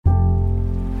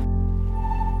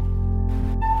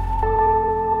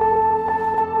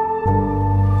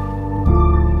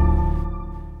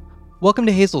Welcome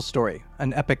to Hazel's Story,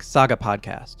 an epic saga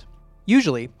podcast.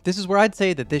 Usually, this is where I'd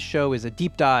say that this show is a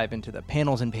deep dive into the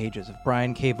panels and pages of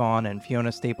Brian K. Vaughan and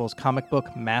Fiona Staples' comic book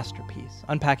masterpiece,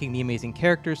 unpacking the amazing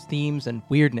characters, themes, and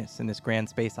weirdness in this grand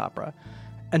space opera.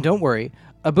 And don't worry,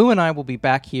 Abu and I will be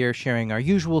back here sharing our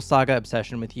usual saga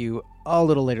obsession with you a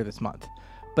little later this month.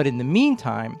 But in the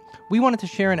meantime, we wanted to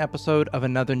share an episode of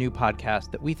another new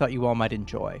podcast that we thought you all might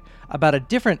enjoy, about a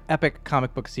different epic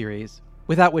comic book series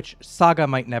without which saga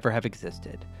might never have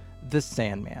existed, The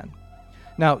Sandman.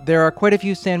 Now, there are quite a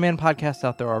few Sandman podcasts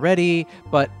out there already,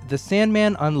 but The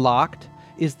Sandman Unlocked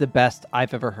is the best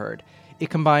I've ever heard.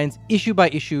 It combines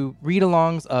issue-by-issue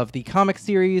read-alongs of the comic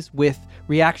series with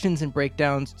reactions and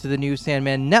breakdowns to the new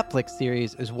Sandman Netflix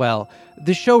series as well.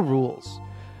 The show rules.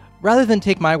 Rather than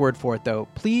take my word for it, though,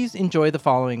 please enjoy the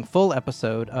following full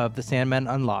episode of The Sandman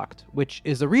Unlocked, which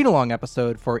is a read-along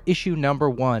episode for issue number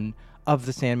 1 of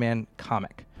the Sandman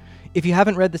comic. If you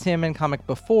haven't read the Sandman comic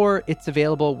before, it's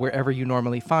available wherever you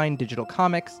normally find digital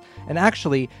comics, and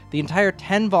actually, the entire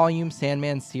 10-volume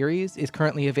Sandman series is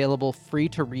currently available free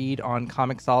to read on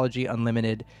Comixology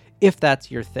Unlimited, if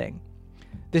that's your thing.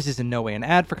 This is in no way an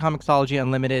ad for Comixology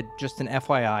Unlimited, just an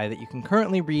FYI that you can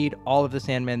currently read all of the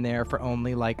Sandman there for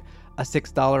only like a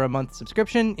 $6 a month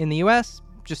subscription in the US.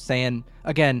 Just saying.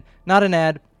 Again, not an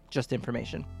ad, just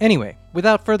information. Anyway,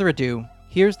 without further ado,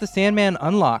 here's The Sandman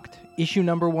Unlocked, issue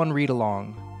number 1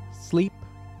 read-along, Sleep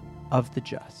of the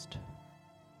Just.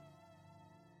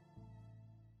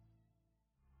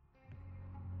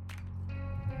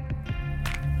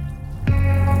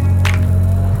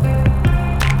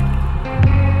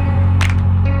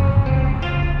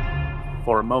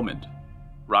 For a moment,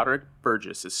 Roderick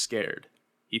Burgess is scared.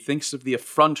 He thinks of the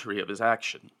effrontery of his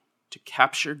action, to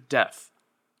capture death,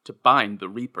 to bind the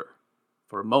Reaper.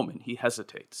 For a moment he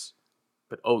hesitates,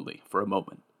 but only for a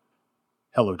moment.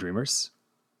 Hello, dreamers,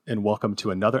 and welcome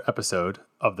to another episode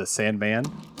of The Sandman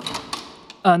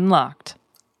Unlocked.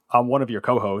 I'm one of your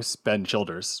co-hosts, Ben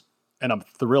Childers, and I'm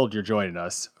thrilled you're joining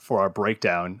us for our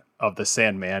breakdown of The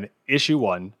Sandman, Issue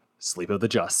 1, Sleep of the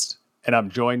Just. And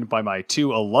I'm joined by my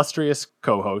two illustrious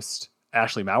co-hosts,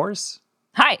 Ashley Mowers.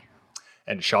 Hi.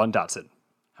 And Sean Dotson.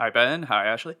 Hi, Ben. Hi,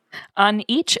 Ashley. On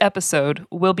each episode,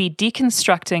 we'll be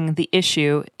deconstructing the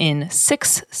issue in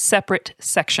 6 separate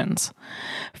sections.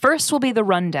 First will be the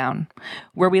rundown,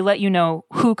 where we let you know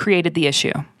who created the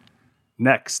issue.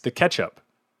 Next, the catch-up,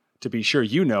 to be sure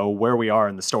you know where we are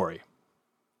in the story.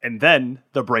 And then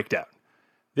the breakdown.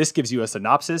 This gives you a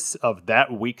synopsis of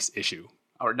that week's issue.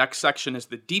 Our next section is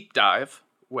the deep dive,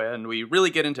 when we really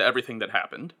get into everything that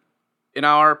happened. In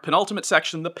our penultimate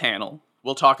section, the panel,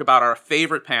 we'll talk about our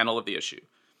favorite panel of the issue.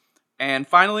 And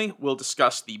finally, we'll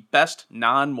discuss the best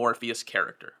non-Morpheus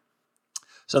character.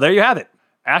 So there you have it.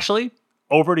 Ashley,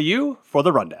 over to you for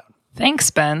the rundown.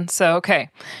 Thanks, Ben. So, okay.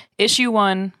 Issue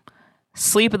 1,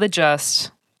 Sleep of the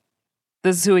Just.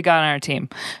 This is who we got on our team.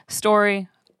 Story,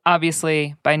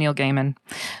 obviously, by Neil Gaiman.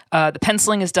 The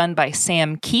penciling is done by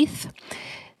Sam Keith.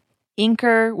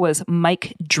 Inker was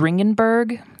Mike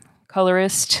Dringenberg.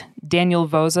 Colorist, Daniel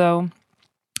Vozo.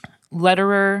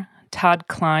 Letterer, Todd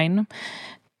Klein.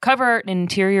 Cover art and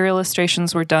interior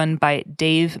illustrations were done by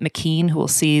Dave McKean, who we'll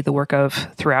see the work of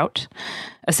throughout.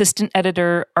 Assistant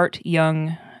editor, Art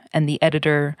Young, and the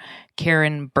editor,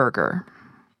 Karen Berger.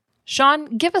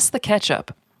 Sean, give us the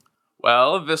catch-up.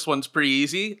 Well, this one's pretty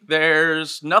easy.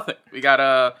 There's nothing. We got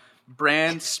a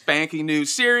brand spanking new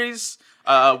series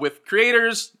with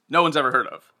creators no one's ever heard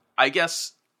of. I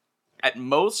guess, at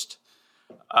most,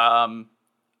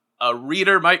 a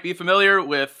reader might be familiar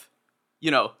with,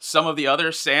 some of the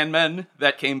other Sandmen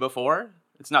that came before.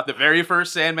 It's not the very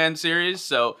first Sandman series,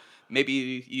 so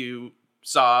maybe you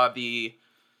saw the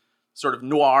sort of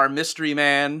noir mystery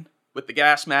man with the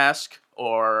gas mask,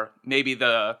 or maybe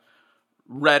the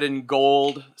red and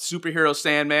gold superhero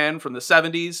Sandman from the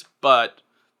 70s, but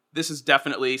this is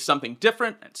definitely something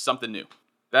different and something new.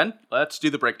 Then, let's do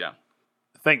the breakdown.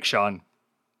 Thanks, Sean.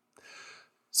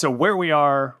 So where we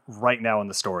are right now in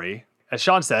the story, as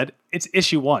Sean said, it's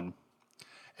issue 1.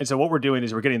 And so what we're doing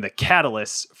is we're getting the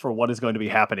catalyst for what is going to be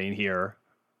happening here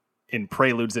in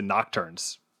Preludes and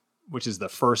Nocturnes, which is the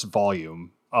first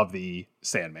volume of the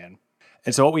Sandman.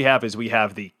 And so what we have is we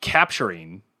have the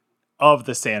capturing of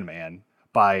the Sandman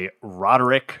by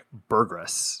Roderick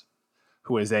Burgess,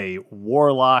 who is a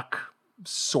warlock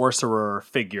sorcerer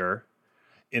figure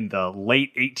in the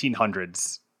late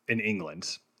 1800s in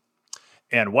England.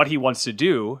 And what he wants to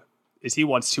do is he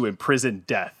wants to imprison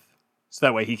death, so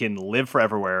that way he can live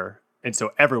forever, and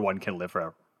so everyone can live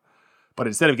forever. But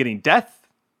instead of getting death,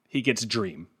 he gets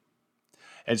dream.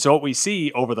 And so what we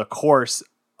see over the course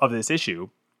of this issue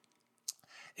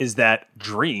is that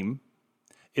Dream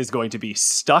is going to be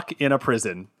stuck in a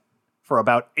prison for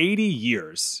about 80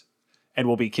 years and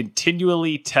will be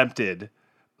continually tempted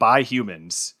by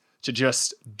humans to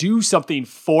just do something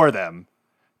for them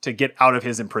to get out of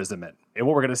his imprisonment. And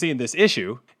what we're going to see in this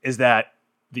issue is that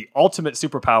the ultimate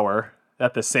superpower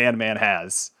that the Sandman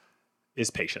has is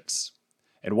patience.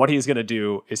 And what he's going to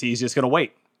do is he's just going to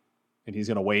wait. And he's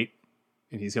going to wait.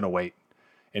 And he's going to wait.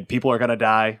 And people are going to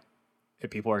die. And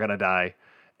people are going to die.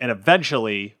 And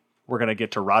eventually, we're going to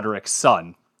get to Roderick's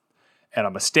son. And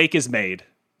a mistake is made.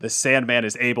 The Sandman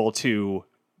is able to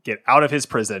get out of his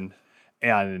prison.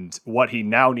 And what he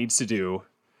now needs to do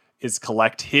is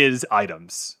collect his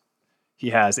items. He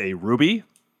has a ruby,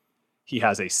 he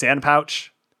has a sand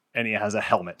pouch, and he has a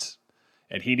helmet.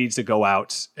 And he needs to go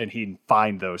out and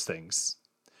find those things.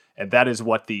 And that is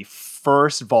what the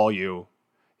first volume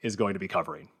is going to be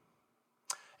covering.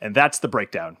 And that's the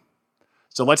breakdown.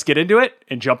 So let's get into it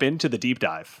and jump into the deep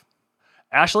dive.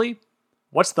 Ashley,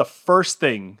 what's the first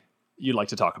thing you'd like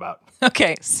to talk about?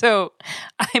 Okay, so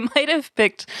I might have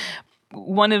picked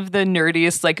one of the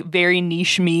nerdiest, like very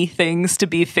niche me things to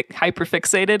be hyper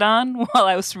fixated on while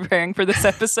I was preparing for this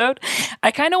episode.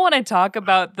 I kind of want to talk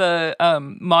about the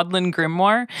Maudlin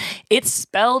Grimoire. It's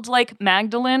spelled like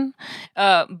Magdalene,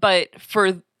 but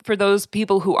for those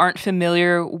people who aren't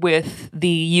familiar with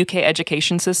the UK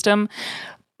education system,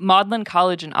 Magdalen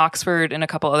College in Oxford and a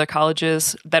couple other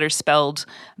colleges that are spelled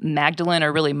Magdalene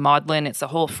are really Maudlin. It's a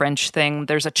whole French thing.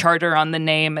 There's a charter on the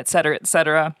name, et cetera, et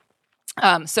cetera.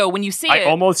 So when you see I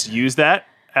almost used that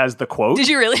as the quote. Did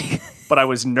you really? But I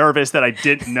was nervous that I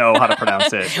didn't know how to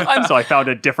pronounce it. So I found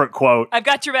a different quote. I've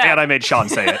got your back. And I made Sean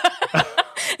say it.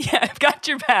 Yeah, I've got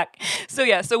your back. So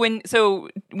yeah, so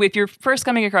if you're first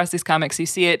coming across these comics, you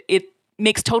see it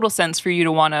makes total sense for you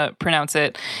to want to pronounce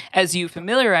it as you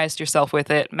familiarized yourself with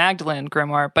it, Magdalene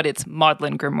Grimoire, but it's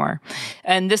Maudlin Grimoire.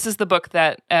 And this is the book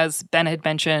that, as Ben had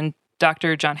mentioned,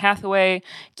 Dr. John Hathaway,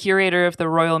 curator of the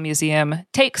Royal Museum,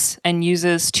 takes and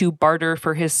uses to barter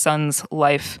for his son's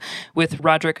life with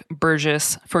Roderick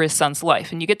Burgess for his son's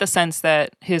life. And you get the sense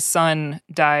that his son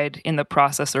died in the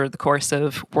process or the course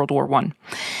of World War I.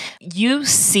 You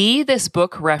see this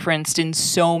book referenced in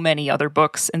so many other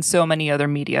books and so many other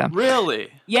media. Really?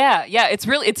 Yeah.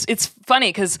 It's funny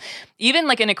because even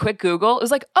like in a quick Google, it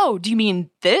was like, oh, do you mean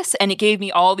this? And it gave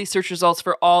me all these search results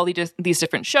for all these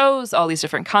different shows, all these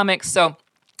different comics. So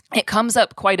it comes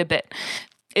up quite a bit.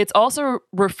 It's also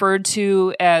referred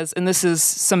to as, and this is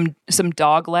some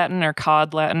dog Latin or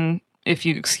cod Latin, if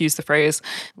you excuse the phrase,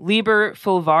 Liber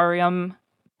Fulvarium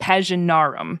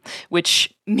Paginarum,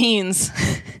 which means,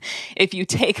 if you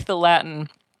take the Latin,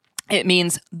 it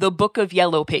means the Book of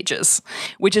Yellow Pages,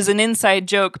 which is an inside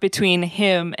joke between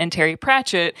him and Terry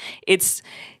Pratchett. It's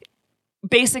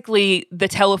basically the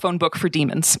telephone book for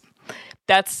demons.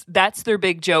 That's their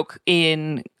big joke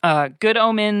in Good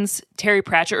Omens. Terry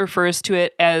Pratchett refers to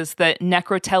it as the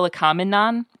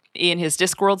Necrotelecomenon in his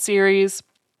Discworld series.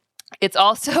 It's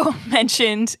also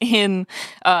mentioned in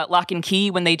Lock and Key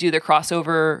when they do the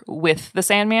crossover with the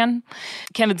Sandman.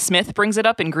 Kevin Smith brings it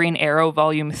up in Green Arrow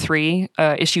Volume 3,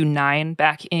 Issue 9,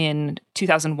 back in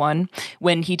 2001,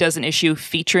 when he does an issue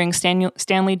featuring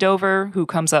Stanley Dover, who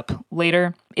comes up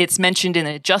later. It's mentioned in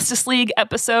a Justice League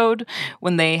episode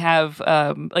when they have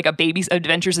like a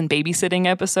Adventures in Babysitting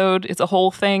episode. It's a whole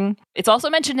thing. It's also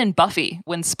mentioned in Buffy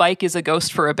when Spike is a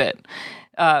ghost for a bit.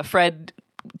 Fred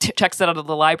checks it out of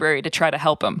the library to try to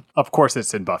help him. Of course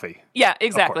it's in Buffy. Yeah,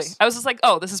 exactly. I was just like,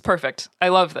 oh, this is perfect. I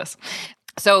love this.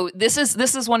 So this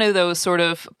is one of those sort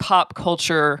of pop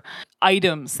culture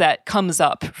items that comes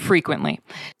up frequently.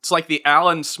 It's like the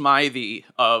Alan Smythe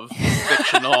of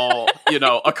fictional,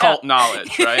 occult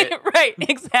knowledge, right? Right,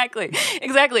 exactly.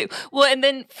 Well, and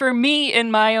then for me,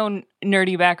 in my own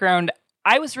nerdy background,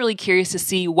 I was really curious to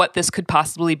see what this could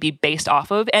possibly be based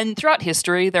off of. And throughout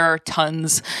history, there are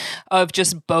tons of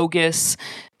just bogus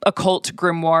occult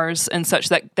grimoires and such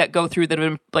that go through that have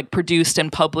been like produced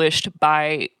and published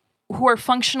by who are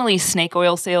functionally snake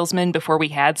oil salesmen before we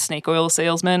had snake oil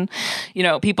salesmen.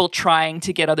 People trying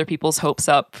to get other people's hopes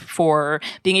up for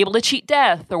being able to cheat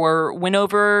death or win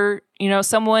over,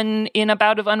 someone in a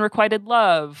bout of unrequited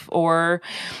love or,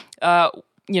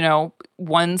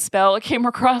 one spell I came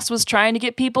across was trying to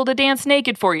get people to dance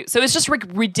naked for you. So it's just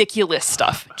ridiculous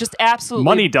stuff. Just absolutely.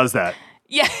 Money does that.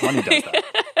 Yeah. Money does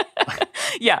that.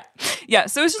 Yeah.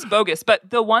 So it's just bogus. But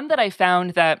the one that I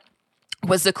found that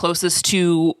was the closest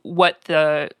to what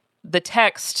the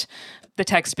text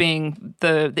being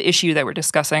the issue that we're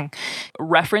discussing,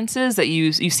 references that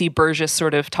you see Burgess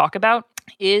sort of talk about,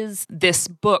 is this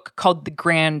book called The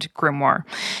Grand Grimoire.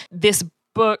 This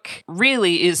book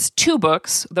really is 2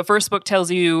 books. The first book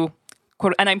tells you,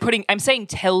 quote, and I'm saying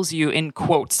tells you in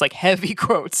quotes, like heavy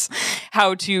quotes,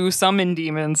 how to summon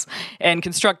demons and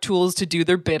construct tools to do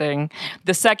their bidding.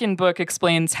 The second book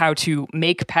explains how to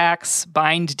make pacts,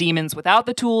 bind demons without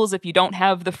the tools if you don't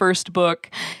have the first book,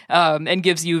 and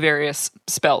gives you various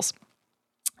spells.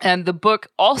 And the book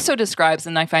also describes,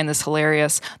 and I find this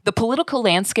hilarious, the political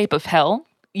landscape of hell.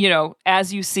 You know,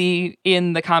 as you see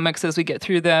in the comics as we get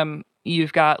through them,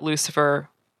 you've got Lucifer,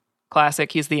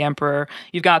 classic, he's the emperor.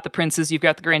 You've got the princes, you've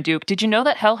got the Grand Duke. Did you know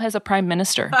that hell has a prime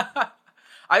minister?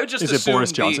 I would just Is it assume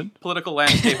Boris the Johnson? political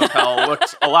landscape of hell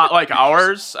looked a lot like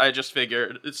ours. I just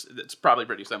figured it's probably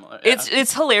pretty similar. Yeah.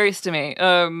 It's hilarious to me.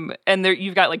 And there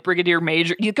you've got like Brigadier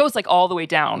Major. It goes like all the way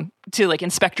down to like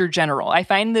Inspector General. I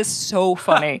find this so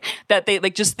funny that they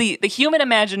like just the human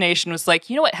imagination was like,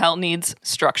 you know what hell needs?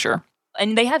 Structure.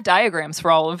 And they have diagrams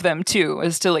for all of them too,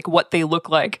 as to like what they look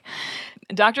like.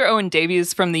 Dr. Owen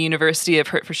Davies from the University of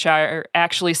Hertfordshire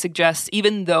actually suggests,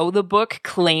 even though the book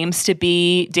claims to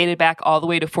be dated back all the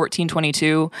way to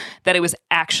 1422, that it was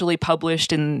actually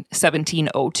published in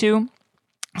 1702.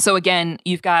 So again,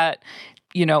 you've got,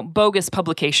 you know, bogus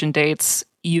publication dates.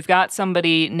 You've got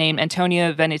somebody named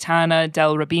Antonia Venetana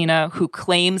del Rabina who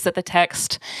claims that the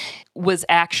text was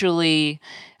actually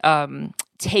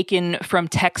taken from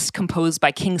texts composed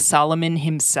by King Solomon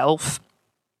himself.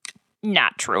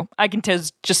 Not true. I can tell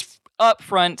just up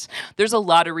front, there's a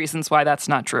lot of reasons why that's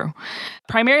not true.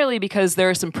 Primarily because there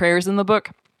are some prayers in the book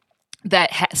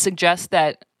that suggest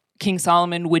that King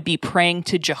Solomon would be praying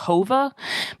to Jehovah,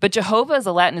 but Jehovah is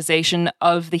a Latinization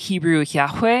of the Hebrew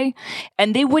Yahweh,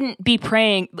 and they wouldn't be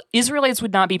praying, Israelites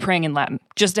would not be praying in Latin.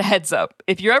 Just a heads up.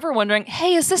 If you're ever wondering,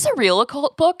 hey, is this a real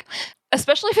occult book?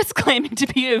 Especially if it's claiming to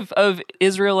be of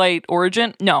Israelite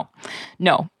origin. No.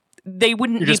 They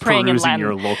wouldn't You're be just praying in perusing Latin.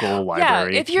 your local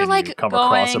library. If you're and like you come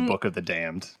going, across a book of the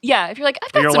damned. Yeah, if you're like,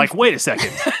 I've got And you're some like, wait a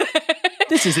second.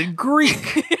 This isn't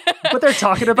Greek. But they're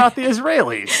talking about the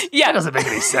Israelis. Yeah. That doesn't make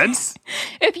any sense.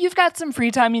 If you've got some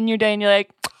free time in your day and you're like,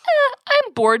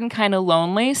 I'm bored and kind of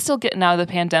lonely, still getting out of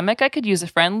the pandemic, I could use a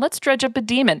friend, let's dredge up a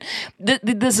demon.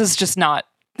 This is just not,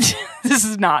 this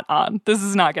is not on. This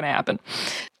is not going to happen.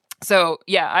 So,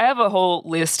 yeah, I have a whole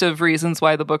list of reasons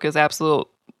why the book is absolute.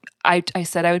 I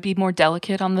said I would be more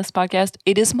delicate on this podcast.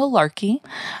 It is malarkey.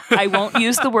 I won't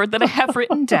use the word that I have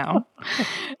written down.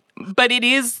 But it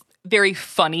is very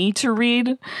funny to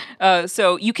read.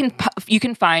 So you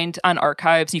can find on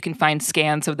archives, you can find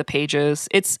scans of the pages.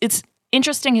 It's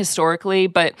interesting historically,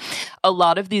 but a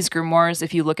lot of these grimoires,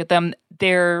 if you look at them,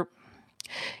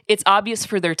 it's obvious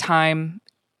for their time.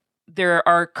 There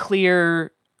are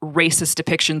clear racist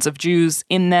depictions of Jews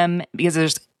in them because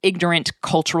there's ignorant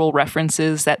cultural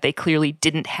references that they clearly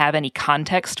didn't have any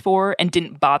context for and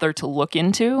didn't bother to look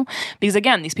into. Because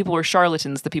again, these people were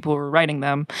charlatans, the people who were writing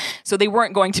them. So they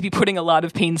weren't going to be putting a lot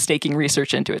of painstaking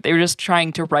research into it. They were just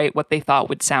trying to write what they thought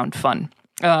would sound fun.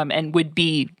 And would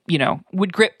be,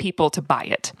 would grip people to buy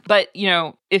it. But,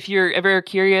 if you're ever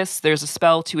curious, there's a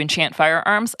spell to enchant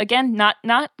firearms. Again, not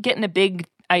getting a big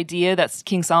idea that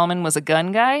King Solomon was a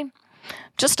gun guy.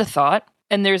 Just a thought.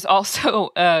 And there's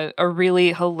also a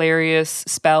really hilarious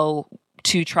spell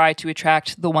to try to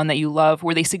attract the one that you love,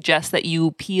 where they suggest that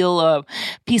you peel a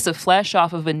piece of flesh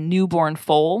off of a newborn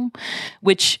foal,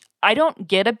 which I don't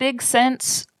get a big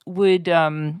sense would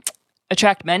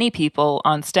attract many people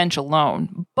on stench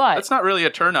alone. But that's not really a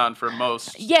turn on for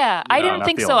most. Yeah, I didn't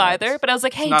think so either. But I was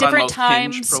like, hey, different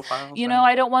times.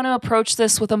 I don't want to approach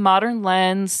this with a modern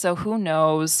lens, so who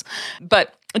knows?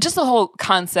 But just the whole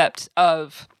concept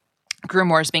of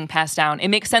grimoires being passed down, it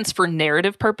makes sense for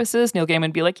narrative purposes. Neil Gaiman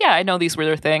would be like, yeah, I know these were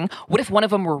their thing. What if one of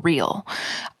them were real?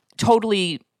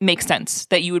 Totally makes sense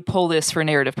that you would pull this for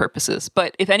narrative purposes.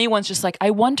 But if anyone's just like, I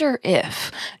wonder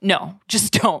if, no,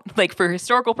 just don't. Like for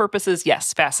historical purposes,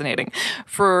 yes, fascinating.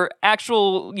 For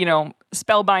actual,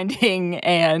 spellbinding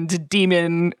and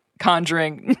demon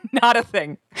conjuring, not a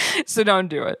thing. So don't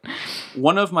do it.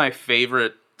 One of my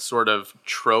favorite sort of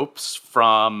tropes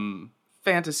from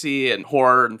fantasy and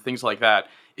horror and things like that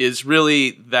is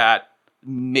really that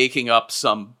making up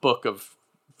some book of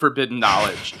forbidden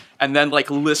knowledge and then like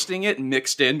listing it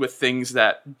mixed in with things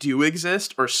that do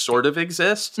exist or sort of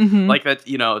exist. Mm-hmm. Like that,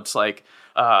 it's like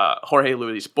Jorge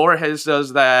Luis Borges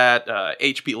does that.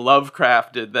 H.P.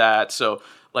 Lovecraft did that. So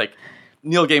like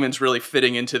Neil Gaiman's really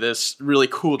fitting into this really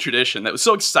cool tradition that was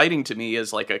so exciting to me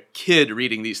as like a kid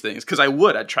reading these things. Cause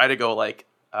I'd try to go like,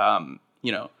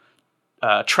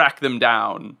 track them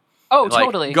down. Oh, and,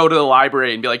 totally. Go to the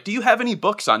library and be like, do you have any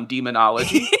books on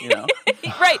demonology?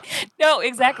 Right. No,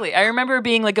 exactly. I remember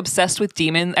being like obsessed with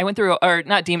demons. I went through, or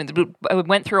not demons, but I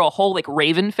went through a whole like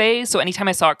raven phase. So anytime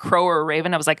I saw a crow or a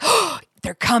raven, I was like, oh,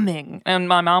 they're coming. And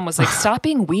my mom was like, stop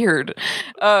being weird.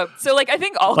 So like, I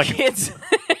think all kids.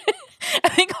 I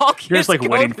think all kids. You're just like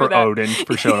waiting for that. Odin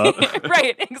for showing up.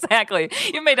 Right, exactly.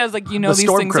 Even my dad's like, the these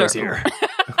storm things crow's are here.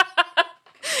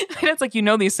 My dad's like,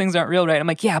 these things aren't real, right? I'm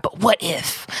like, yeah, but what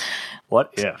if?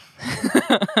 What if?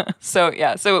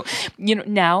 So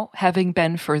now having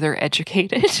been further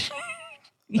educated,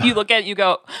 you look at it, you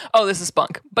go, oh, this is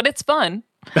spunk, but it's fun.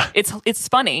 It's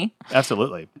funny.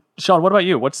 Absolutely. Sean, what about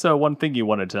you? What's one thing you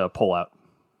wanted to pull out?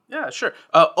 Yeah, sure.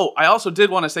 I also did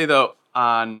want to say, though,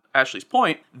 on Ashley's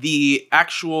point, the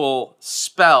actual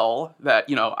spell that,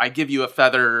 I give you a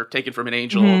feather taken from an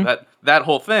angel, that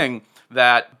whole thing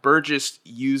that Burgess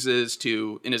uses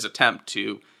in his attempt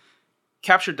to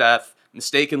capture death,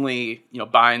 mistakenly,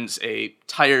 binds a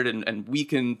tired and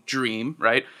weakened dream,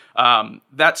 right?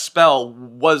 That spell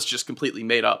was just completely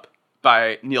made up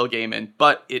by Neil Gaiman,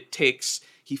 but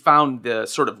he found the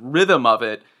sort of rhythm of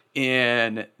it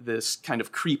in this kind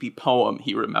of creepy poem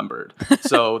he remembered.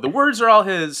 So the words are all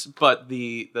his, but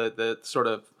the sort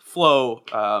of flow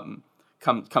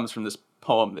comes from this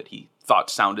poem that he thought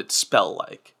sounded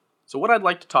spell-like. So what I'd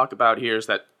like to talk about here is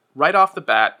that right off the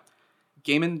bat,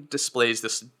 Gaiman displays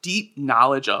this deep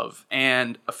knowledge of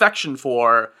and affection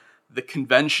for the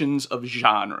conventions of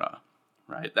genre,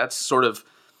 right? That's sort of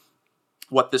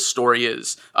what this story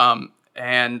is. But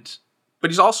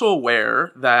he's also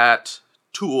aware that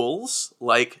tools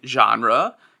like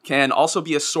genre can also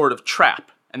be a sort of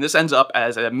trap. And this ends up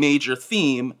as a major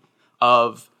theme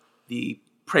of the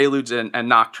Preludes and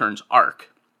Nocturnes arc.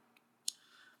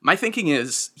 My thinking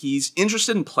is he's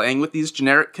interested in playing with these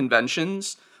generic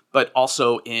conventions, but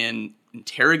also in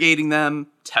interrogating them,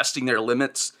 testing their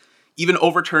limits, even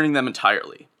overturning them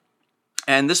entirely.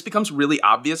 And this becomes really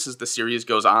obvious as the series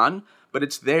goes on, but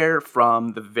it's there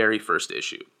from the very first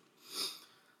issue.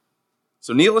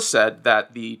 So Neil has said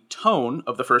that the tone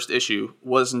of the first issue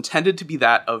was intended to be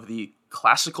that of the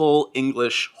classical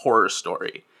English horror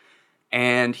story.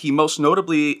 And he most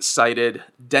notably cited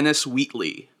Dennis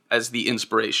Wheatley as the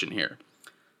inspiration here.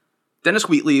 Dennis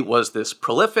Wheatley was this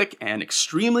prolific and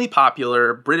extremely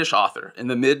popular British author in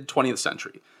the mid-20th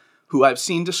century, who I've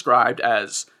seen described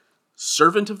as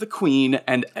servant of the Queen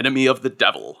and enemy of the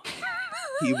devil.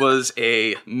 He was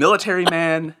a military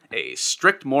man, a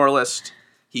strict moralist.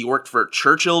 He worked for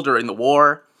Churchill during the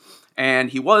war,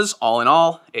 and he was, all in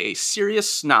all, a serious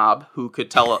snob who could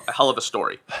tell a hell of a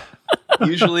story,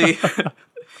 usually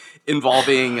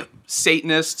involving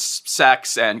Satanists,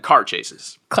 sex, and car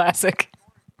chases. Classic.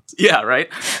 Yeah, right?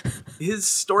 His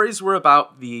stories were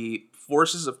about the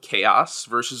forces of chaos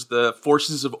versus the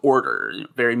forces of order,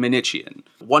 very Nietzschean.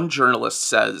 One journalist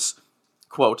says,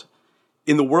 quote,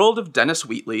 "In the world of Dennis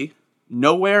Wheatley,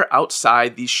 nowhere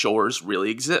outside these shores really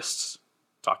exists."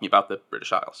 Talking about the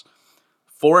British Isles.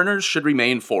 "Foreigners should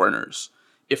remain foreigners.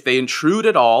 If they intrude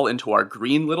at all into our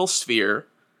green little sphere,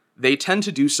 they tend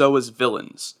to do so as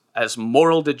villains, as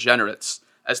moral degenerates,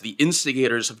 as the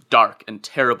instigators of dark and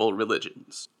terrible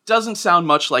religions." Doesn't sound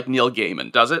much like Neil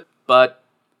Gaiman, does it? But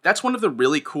that's one of the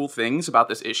really cool things about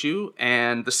this issue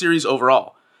and the series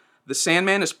overall. The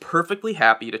Sandman is perfectly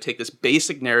happy to take this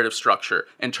basic narrative structure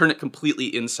and turn it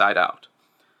completely inside out.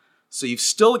 So you've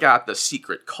still got the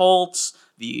secret cults,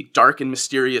 the dark and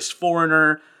mysterious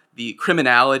foreigner, the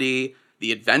criminality,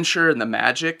 the adventure, and the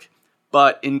magic.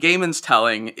 But in Gaiman's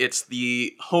telling, it's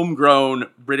the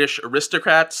homegrown British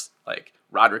aristocrats, like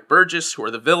Roderick Burgess, who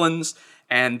are the villains,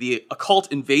 and the occult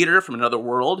invader from another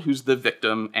world, who's the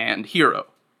victim and hero.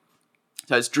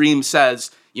 So as Dream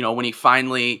says, when he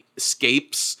finally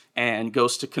escapes and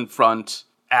goes to confront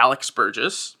Alex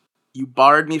Burgess, "You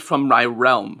barred me from my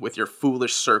realm with your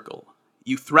foolish circle.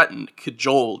 You threatened,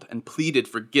 cajoled, and pleaded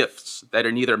for gifts that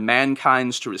are neither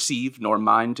mankind's to receive nor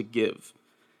mine to give.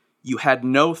 You had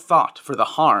no thought for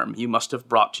the harm you must have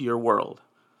brought to your world.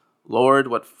 Lord,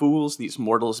 what fools these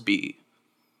mortals be."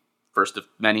 First of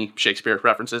many Shakespeare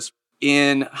references.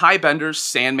 In Highbender's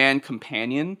Sandman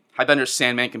Companion,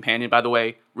 by the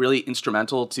way, really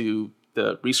instrumental to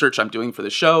the research I'm doing for the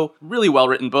show. Really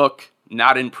well-written book,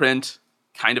 not in print,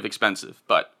 kind of expensive,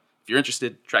 but if you're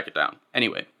interested, track it down.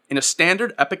 Anyway, in a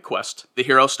standard epic quest, the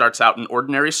hero starts out in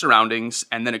ordinary surroundings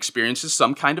and then experiences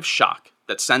some kind of shock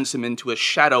that sends him into a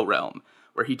shadow realm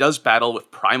where he does battle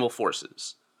with primal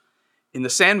forces. In the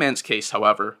Sandman's case,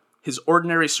 however, his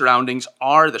ordinary surroundings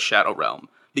are the shadow realm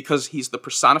because he's the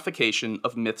personification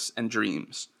of myths and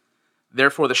dreams.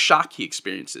 Therefore, the shock he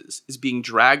experiences is being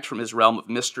dragged from his realm of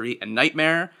mystery and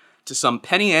nightmare to some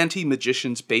penny ante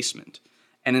magician's basement,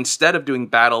 and instead of doing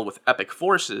battle with epic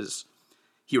forces,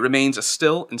 he remains a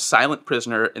still and silent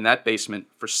prisoner in that basement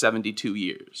for 72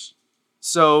 years.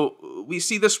 So we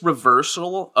see this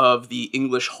reversal of the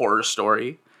English horror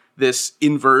story, this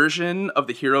inversion of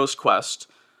the hero's quest,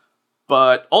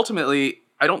 but ultimately,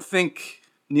 I don't think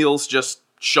Neil's just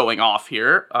showing off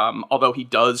here, although he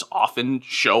does often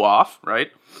show off,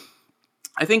 right?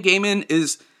 I think Gaiman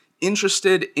is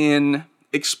interested in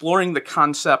exploring the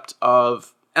concept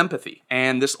of empathy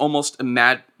and this almost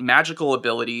magical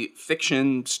ability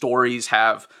fiction stories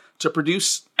have to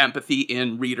produce empathy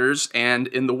in readers and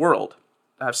in the world.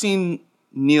 I've seen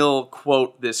Neil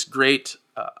quote this great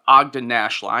Ogden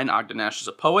Nash line. Ogden Nash is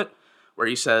a poet, where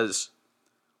he says,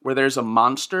 "Where there's a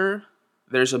monster,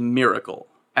 there's a miracle."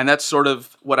 And that's sort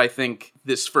of what I think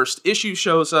this first issue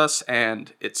shows us,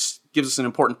 and it gives us an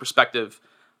important perspective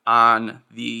on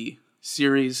the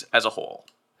series as a whole.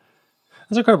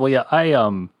 That's incredible. Yeah, I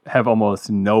have almost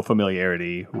no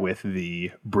familiarity with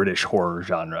the British horror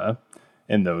genre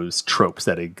and those tropes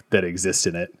that exist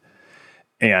in it.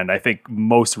 And I think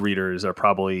most readers are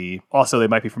probably also, they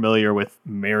might be familiar with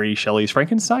Mary Shelley's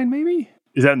Frankenstein, maybe?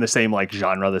 Is that in the same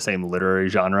genre, the same literary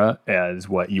genre as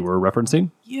what you were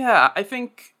referencing? Yeah, I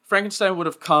think Frankenstein would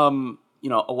have come,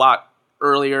 a lot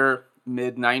earlier,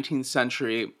 mid-19th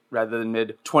century rather than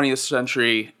mid-20th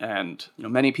century. And,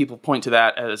 many people point to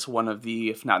that as one of the,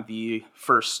 if not the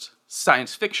first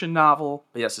science fiction novel.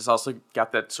 But yes, it's also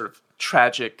got that sort of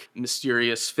tragic,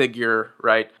 mysterious figure,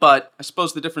 right? But I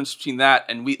suppose the difference between that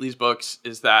and Wheatley's books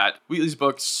is that Wheatley's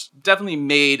books definitely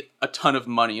made a ton of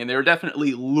money, and they were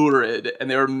definitely lurid, and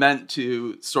they were meant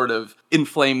to sort of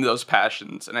inflame those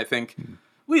passions. And I think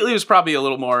Wheatley was probably a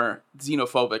little more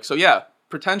xenophobic. So yeah,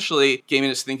 potentially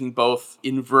Gaiman is thinking both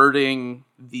inverting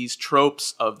these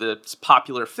tropes of the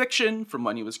popular fiction from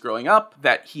when he was growing up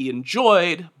that he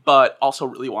enjoyed, but also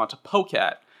really wanted to poke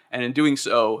at. And in doing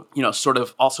so, sort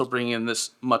of also bringing in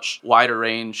this much wider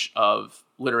range of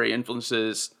literary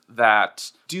influences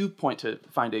that do point to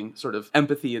finding sort of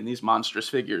empathy in these monstrous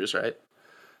figures, right?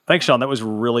 Thanks, Sean. That was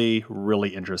really,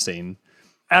 really interesting.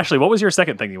 Ashley, what was your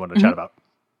second thing you wanted to chat about?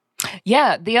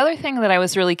 Yeah, the other thing that I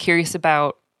was really curious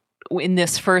about in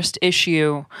this first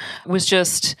issue was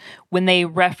just when they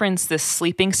reference this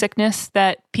sleeping sickness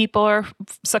that people are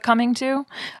succumbing to,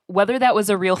 whether that was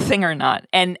a real thing or not.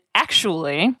 And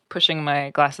actually, pushing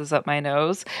my glasses up my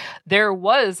nose, there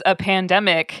was a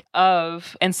pandemic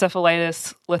of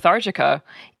encephalitis lethargica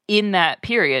in that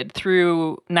period through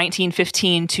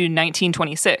 1915 to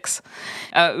 1926.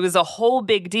 It was a whole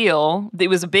big deal. It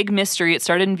was a big mystery. It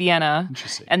started in Vienna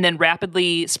and then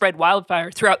rapidly spread wildfire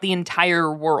throughout the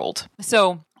entire world.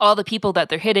 So all the people that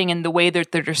they're hitting and the way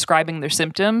that they're describing their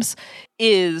symptoms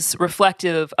is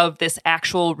reflective of this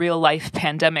actual real life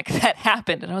pandemic that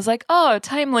happened. And I was like, oh,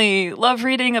 timely. Love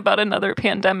reading about another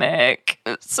pandemic.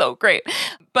 It's so great.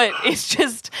 But it's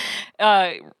just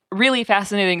really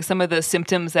fascinating, some of the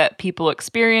symptoms that people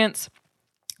experience.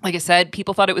 Like I said,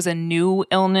 people thought it was a new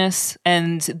illness,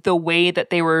 and the way that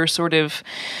they were sort of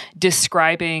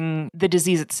describing the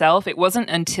disease itself, it wasn't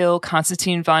until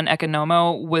Konstantin von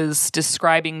Economo was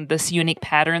describing this unique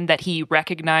pattern that he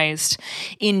recognized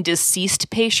in deceased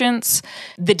patients.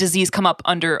 The disease come up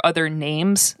under other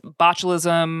names: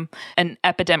 botulism, an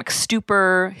epidemic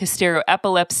stupor,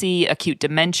 hysteroepilepsy, acute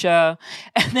dementia,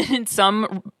 and then in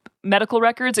some medical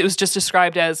records, it was just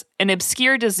described as an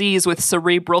obscure disease with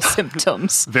cerebral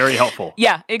symptoms. Very helpful.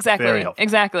 Yeah, exactly. Very helpful.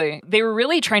 Exactly. They were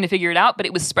really trying to figure it out, but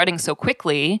it was spreading so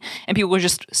quickly, and people were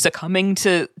just succumbing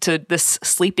to this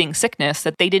sleeping sickness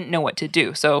that they didn't know what to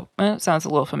do. So it sounds a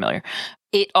little familiar.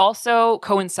 It also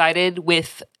coincided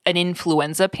with an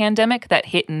influenza pandemic that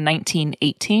hit in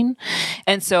 1918.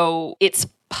 And so it's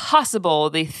possible,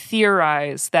 they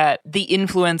theorize, that the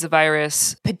influenza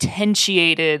virus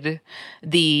potentiated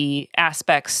the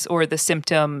aspects or the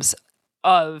symptoms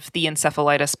of the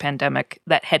encephalitis pandemic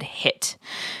that had hit.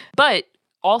 But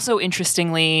also,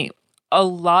 interestingly, a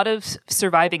lot of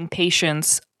surviving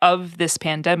patients of this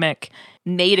pandemic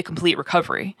made a complete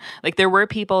recovery. Like, there were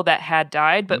people that had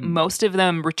died, but most of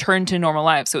them returned to normal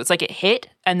lives. So it's like it hit,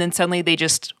 and then suddenly they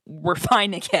just were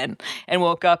fine again and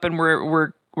woke up and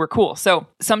were cool. So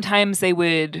sometimes they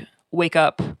would wake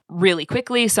up really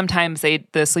quickly. Sometimes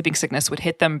the sleeping sickness would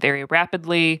hit them very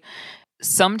rapidly.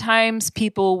 Sometimes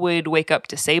people would wake up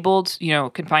disabled,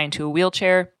 confined to a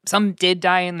wheelchair. Some did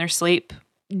die in their sleep.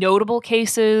 Notable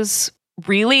cases,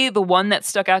 really the one that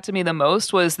stuck out to me the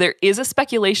most was there is a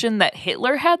speculation that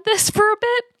Hitler had this for a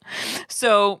bit.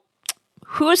 So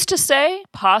who's to say?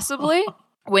 Possibly.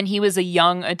 When he was a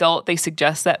young adult, they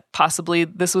suggest that possibly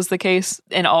this was the case.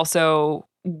 And also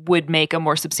would make a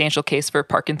more substantial case for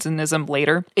Parkinsonism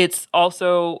later. It's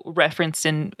also referenced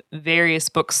in various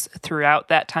books throughout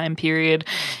that time period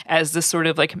as this sort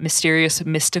of like mysterious,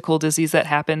 mystical disease that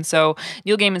happened. So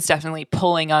Neil Gaiman's definitely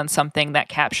pulling on something that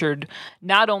captured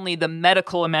not only the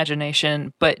medical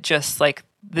imagination, but just like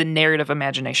the narrative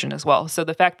imagination as well. So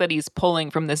the fact that he's pulling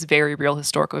from this very real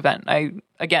historical event,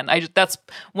 that's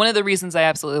one of the reasons I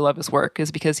absolutely love his work,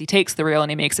 is because he takes the real and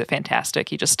he makes it fantastic.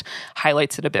 He just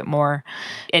highlights it a bit more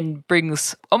and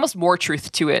brings almost more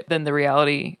truth to it than the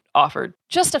reality offered.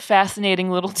 Just a fascinating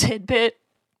little tidbit.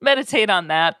 Meditate on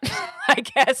that, I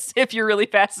guess, if you're really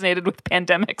fascinated with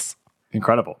pandemics.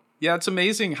 Incredible. Yeah, it's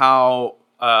amazing how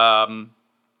Gaiman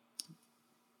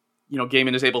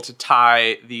is able to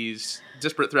tie these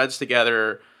disparate threads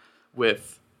together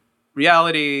with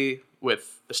reality,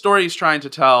 with the story he's trying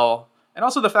to tell, and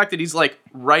also the fact that he's like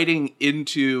writing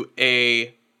into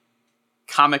a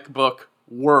comic book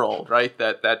world, right?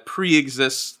 That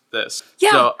pre-exists this. Yeah.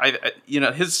 So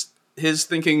his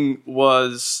thinking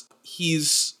was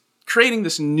he's creating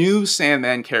this new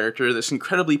Sandman character, this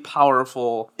incredibly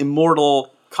powerful,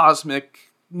 immortal, cosmic,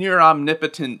 near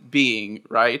omnipotent being,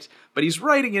 right? But he's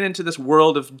writing it into this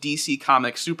world of DC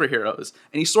comic superheroes.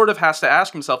 And he sort of has to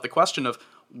ask himself the question of,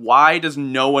 why does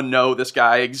no one know this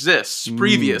guy exists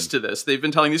previous to this? They've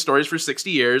been telling these stories for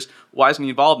 60 years. Why isn't he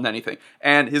involved in anything?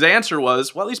 And his answer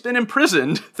was, well, he's been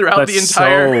imprisoned throughout the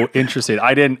entire... so interesting.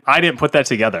 I didn't put that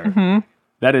together. Mm-hmm.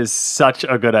 That is such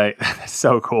a good idea. That's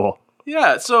so cool.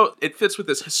 Yeah, so it fits with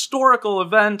this historical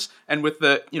event and with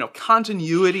the,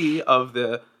 continuity of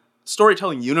the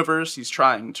storytelling universe he's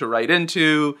trying to write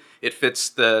into. It fits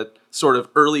the sort of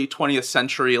early 20th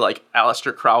century, like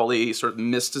Aleister Crowley sort of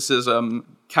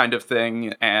mysticism kind of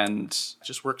thing, and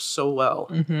just works so well.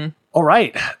 Mm-hmm. All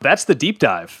right, that's the deep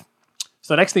dive.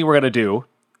 So the next thing we're going to do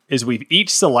is we've each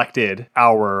selected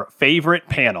our favorite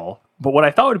panel, but what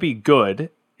I thought would be good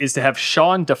is to have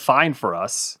Sean define for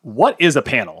us, what is a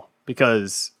panel?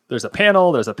 Because there's a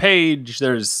panel, there's a page,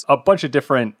 there's a bunch of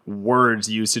different words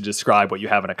used to describe what you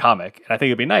have in a comic. And I think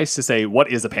it'd be nice to say,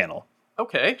 what is a panel?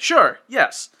 Okay, sure,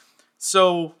 yes.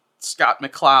 So Scott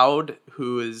McCloud,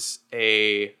 who is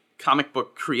a comic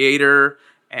book creator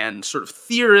and sort of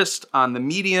theorist on the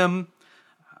medium,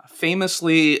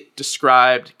 famously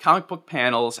described comic book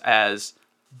panels as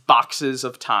boxes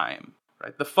of time.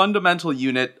 Right? The fundamental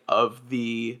unit of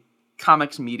the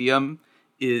comics medium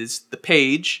is the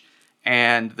page,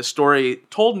 and the story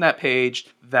told in that page,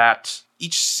 that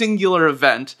each singular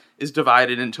event is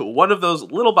divided into one of those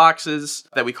little boxes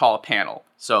that we call a panel.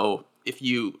 So if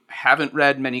you haven't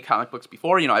read many comic books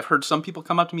before, I've heard some people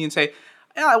come up to me and say,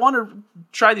 yeah, I want to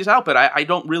try these out, but I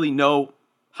don't really know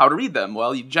how to read them.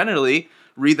 Well, you generally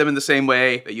read them in the same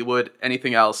way that you would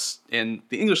anything else in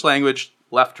the English language,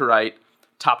 left to right,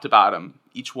 top to bottom.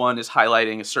 Each one is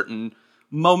highlighting a certain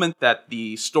moment that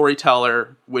the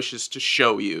storyteller wishes to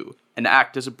show you and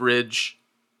act as a bridge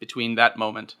between that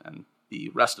moment and the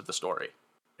rest of the story.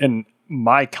 And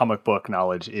my comic book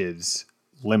knowledge is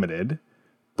limited,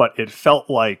 but it felt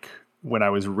like when I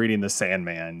was reading The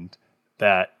Sandman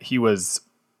that he was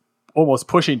almost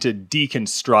pushing to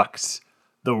deconstruct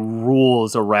the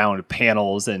rules around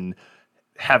panels and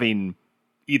having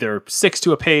either 6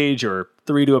 to a page or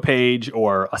 3 to a page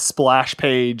or a splash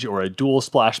page or a dual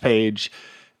splash page.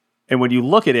 And when you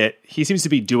look at it, he seems to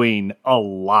be doing a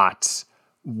lot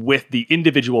with the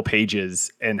individual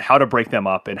pages and how to break them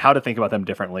up and how to think about them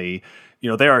differently.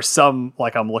 There are some,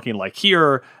 like I'm looking like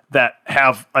here, that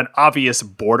have an obvious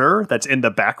border that's in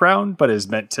the background, but is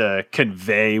meant to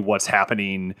convey what's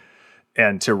happening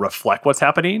and to reflect what's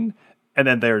happening. And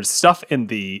then there's stuff in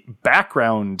the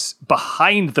background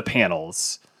behind the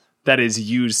panels that is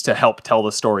used to help tell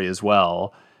the story as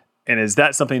well. And is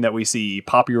that something that we see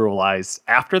popularized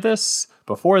after this,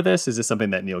 before this? Is this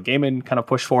something that Neil Gaiman kind of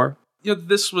pushed for?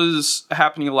 This was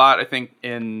happening a lot, I think,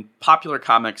 in popular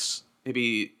comics.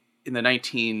 Maybe in the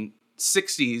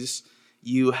 1960s,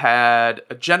 you had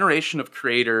a generation of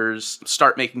creators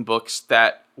start making books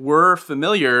that were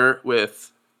familiar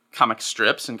with comic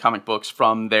strips and comic books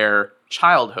from their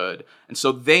childhood. And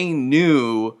so they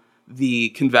knew the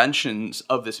conventions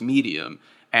of this medium.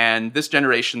 And this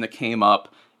generation that came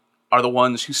up are the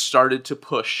ones who started to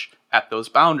push at those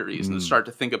boundaries and start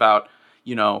to think about,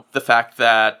 the fact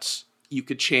that you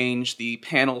could change the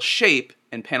panel shape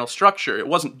and panel structure. It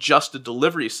wasn't just a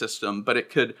delivery system, but it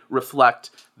could reflect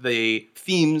the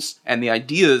themes and the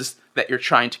ideas that you're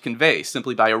trying to convey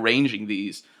simply by arranging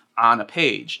these on a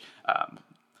page.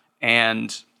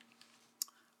 And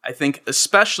I think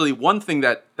especially one thing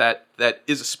that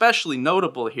is especially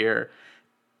notable here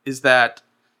is that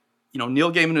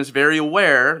Neil Gaiman is very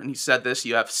aware, and he said this,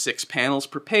 you have 6 panels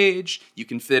per page. You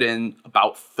can fit in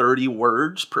about 30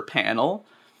 words per panel.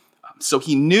 So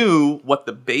he knew what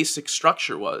the basic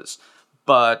structure was,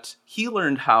 but he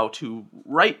learned how to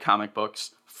write comic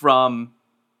books from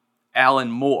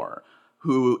Alan Moore,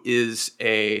 who is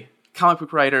a comic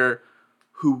book writer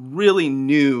who really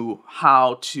knew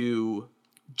how to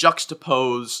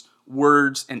juxtapose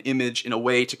words and image in a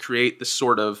way to create this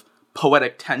sort of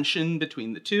poetic tension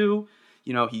between the two.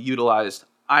 He utilized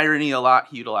irony a lot.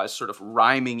 He utilized sort of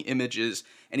rhyming images,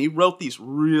 and he wrote these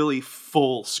really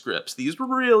full scripts. These were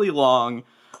really long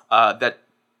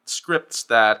scripts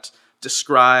that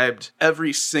described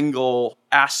every single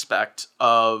aspect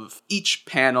of each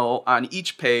panel on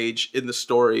each page in the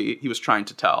story he was trying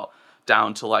to tell,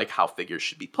 down to like how figures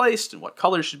should be placed and what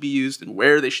colors should be used and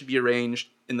where they should be arranged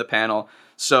in the panel.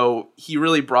 So he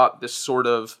really brought this sort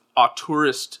of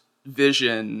auteurist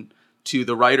vision to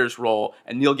the writer's role,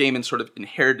 and Neil Gaiman sort of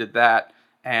inherited that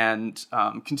and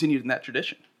continued in that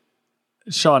tradition.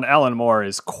 Sean, Alan Moore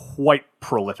is quite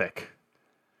prolific.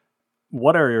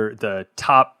 What are the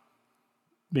top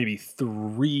maybe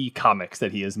 3 comics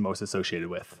that he is most associated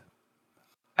with?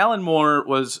 Alan Moore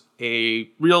was a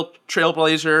real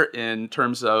trailblazer in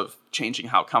terms of changing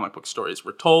how comic book stories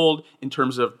were told, in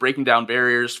terms of breaking down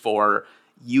barriers for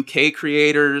UK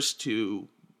creators to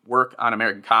work on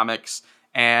American comics,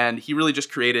 and he really just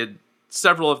created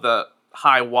several of the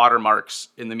high watermarks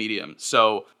in the medium.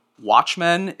 So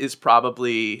Watchmen is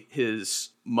probably his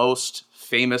most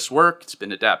famous work. It's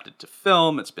been adapted to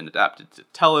film, it's been adapted to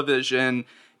television,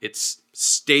 it's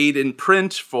stayed in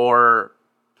print for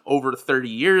over 30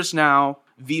 years now.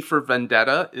 V for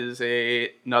Vendetta is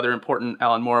another important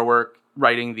Alan Moore work,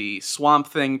 writing the Swamp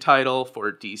Thing title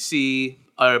for DC.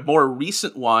 A more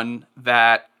recent one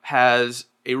that has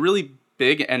a really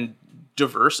big and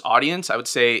diverse audience, I would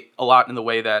say a lot in the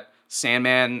way that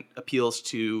Sandman appeals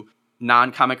to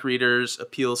non-comic readers,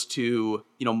 appeals to,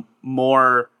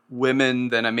 more women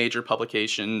than a major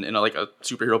publication in a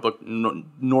superhero book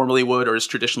normally would or is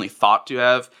traditionally thought to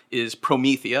have, is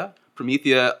Promethea.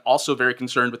 Promethea, also very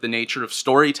concerned with the nature of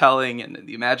storytelling and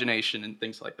the imagination and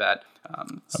things like that.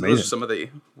 So those are some of the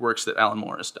works that Alan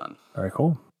Moore has done. Very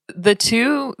cool. The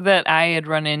 2 that I had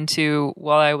run into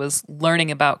while I was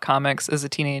learning about comics as a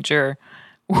teenager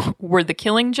were The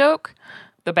Killing Joke,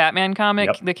 the Batman comic,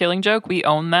 yep. The Killing Joke. We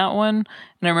own that one. And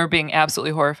I remember being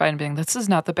absolutely horrified and being, this is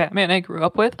not the Batman I grew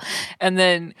up with. And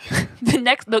then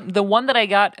the one that I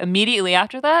got immediately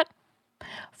after that,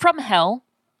 From Hell,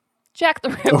 Jack the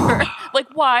Ripper.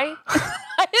 Why?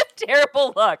 I have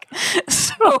terrible luck.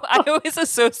 So I always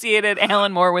associated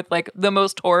Alan Moore with the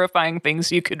most horrifying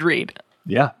things you could read.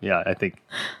 Yeah, I think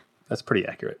that's pretty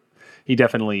accurate. He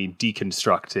definitely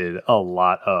deconstructed a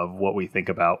lot of what we think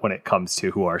about when it comes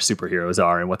to who our superheroes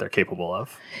are and what they're capable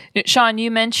of. Sean, you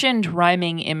mentioned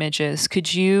rhyming images.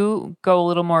 Could you go a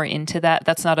little more into that?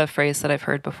 That's not a phrase that I've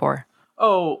heard before.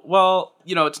 Oh, well,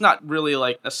 it's not really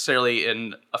necessarily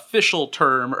an official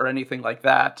term or anything like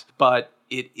that, but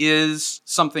it is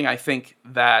something I think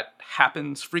that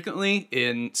happens frequently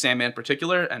in Sandman in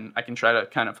particular, and I can try to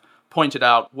kind of point it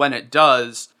out when it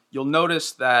does. You'll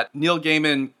notice that Neil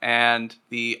Gaiman and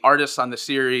the artists on the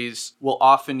series will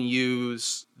often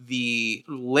use the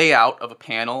layout of a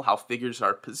panel, how figures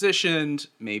are positioned,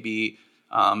 maybe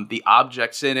the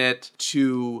objects in it,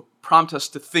 to prompt us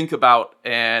to think about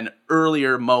an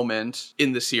earlier moment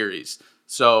in the series.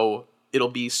 So it'll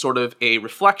be sort of a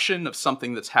reflection of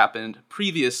something that's happened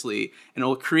previously, and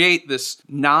it'll create this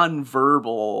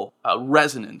non-verbal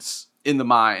resonance in the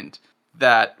mind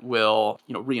that will,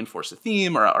 reinforce a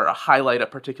theme or highlight a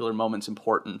particular moment's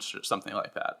importance or something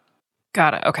like that.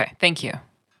 Got it. Okay. Thank you.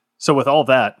 So with all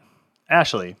that,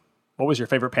 Ashley, what was your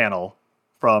favorite panel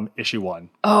from issue 1?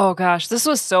 Oh gosh, this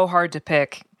was so hard to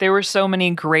pick. There were so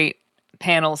many great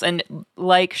panels, and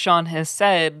like Sean has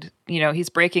said, he's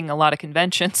breaking a lot of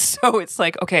conventions. So it's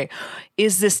okay,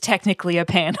 is this technically a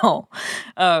panel?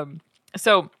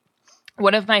 So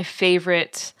one of my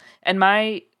favorite, and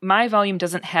my volume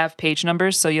doesn't have page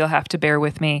numbers, so you'll have to bear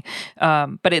with me.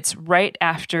 But it's right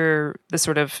after the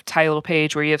sort of title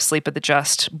page where you have Sleep of the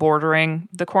Just bordering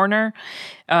the corner.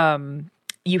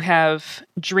 You have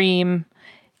Dream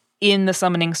in the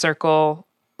summoning circle,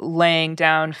 laying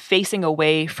down, facing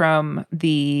away from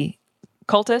the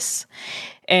cultists.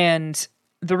 And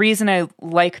the reason I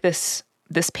like this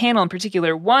this panel in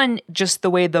particular. One, just the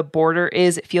way the border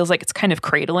is, it feels like it's kind of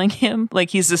cradling him. Like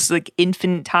he's this like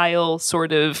infantile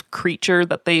sort of creature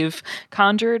that they've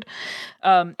conjured.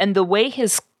 And the way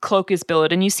his cloak is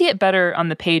billowed, and you see it better on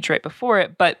the page right before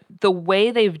it, but the way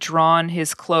they've drawn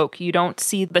his cloak, you don't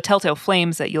see the telltale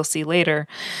flames that you'll see later.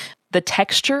 The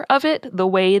texture of it, the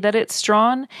way that it's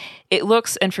drawn, it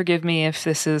looks, and forgive me if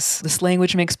this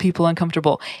language makes people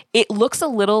uncomfortable, it looks a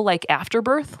little like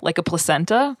afterbirth, like a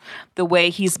placenta, the way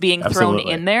he's being thrown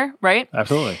in there, right?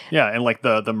 Absolutely. Yeah, and like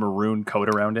the maroon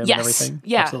coat around him and everything.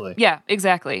 Yeah. Absolutely. Yeah,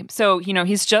 exactly. So,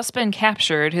 he's just been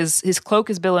captured. His cloak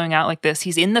is billowing out like this.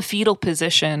 He's in the fetal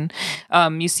position.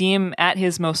 You see him at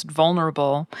his most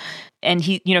vulnerable. And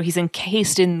he's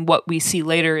encased in what we see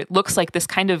later. It looks like this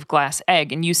kind of glass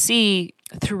egg. And you see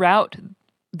throughout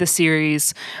the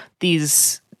series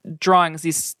these drawings,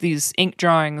 these ink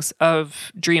drawings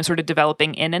of Dream sort of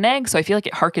developing in an egg. So I feel like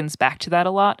it harkens back to that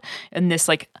a lot. And this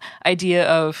like idea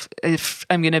of, if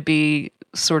I'm going to be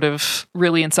sort of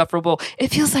really insufferable, it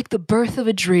feels like the birth of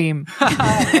a dream.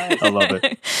 I love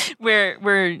it. where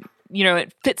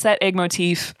it fits that egg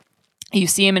motif. You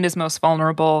see him in his most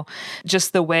vulnerable,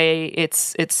 just the way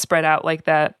it's spread out like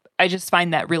that. I just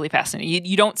find that really fascinating.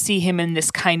 You don't see him in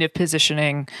this kind of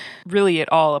positioning really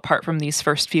at all, apart from these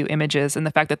first few images and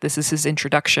the fact that this is his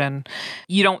introduction.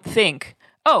 You don't think,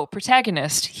 oh,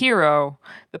 protagonist, hero,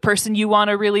 the person you want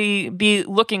to really be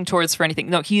looking towards for anything.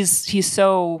 No, he's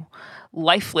so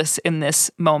lifeless in this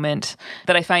moment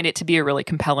that I find it to be a really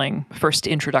compelling first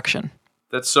introduction.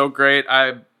 That's so great.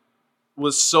 I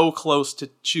was so close to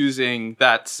choosing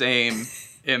that same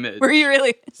image. Were you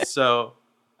really? So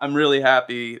I'm really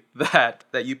happy that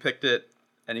you picked it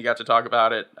and you got to talk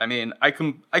about it. I mean, I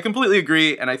completely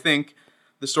agree, and I think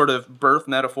the sort of birth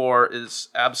metaphor is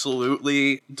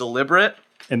absolutely deliberate.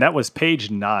 And that was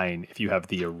page 9 if you have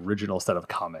the original set of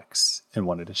comics and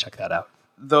wanted to check that out.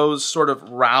 Those sort of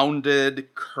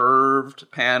rounded, curved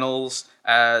panels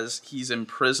as he's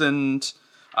imprisoned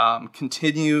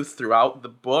continue throughout the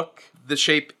book. The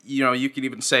shape, you could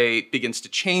even say, begins to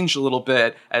change a little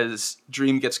bit as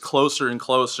Dream gets closer and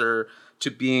closer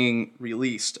to being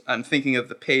released. I'm thinking of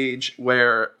the page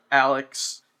where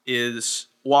Alex is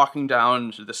walking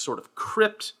down to this sort of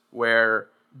crypt where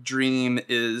Dream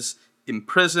is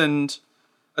imprisoned.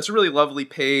 That's a really lovely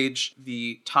page.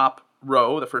 The top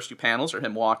row, the first two panels, are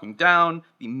him walking down.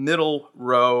 The middle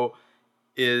row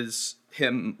is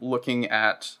him looking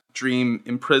at Dream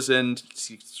imprisoned. You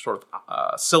see sort of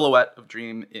a silhouette of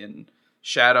Dream in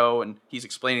shadow, and he's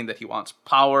explaining that he wants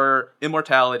power,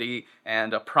 immortality,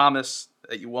 and a promise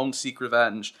that you won't seek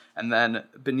revenge. And then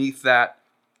beneath that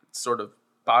sort of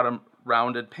bottom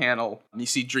rounded panel, you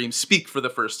see Dream speak for the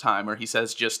first time, where he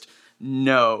says just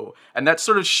no. And that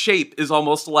sort of shape is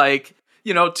almost like,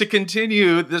 to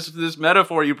continue this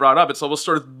metaphor you brought up, it's almost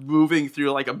sort of moving through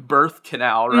like a birth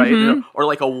canal, right? Mm-hmm. Or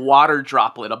like a water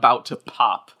droplet about to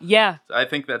pop. Yeah. I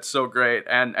think that's so great.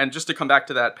 And just to come back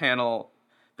to that panel,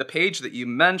 the page that you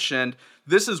mentioned,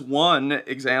 this is one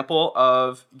example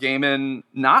of Gaiman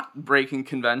not breaking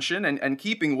convention and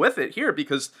keeping with it here,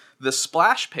 because the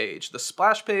splash page,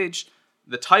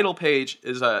 the title page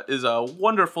is a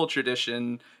wonderful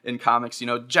tradition in comics.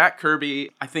 Jack Kirby,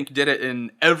 I think, did it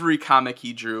in every comic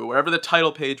he drew. Wherever the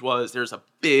title page was, there's a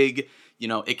big,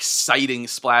 exciting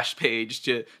splash page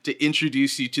to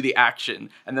introduce you to the action.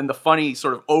 And then the funny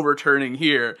sort of overturning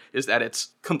here is that it's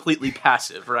completely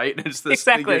passive, right? It's this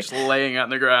thing just laying on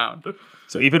the ground.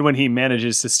 So even when he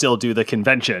manages to still do the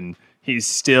convention, he's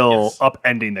still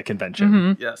upending the convention.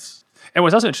 Mm-hmm. Yes. And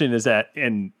what's also interesting is that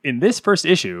in this first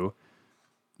issue,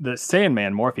 the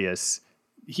Sandman, Morpheus,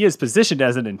 he is positioned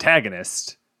as an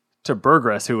antagonist to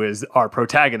Burgess, who is our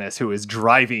protagonist, who is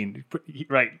driving,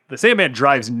 right? The Sandman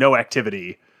drives no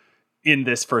activity in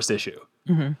this first issue.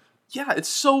 Mm-hmm. Yeah, it's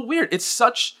so weird. It's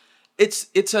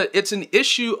an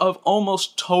issue of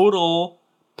almost total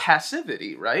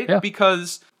passivity, right? Yeah.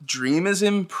 Because Dream is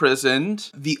imprisoned.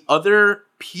 The other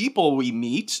people we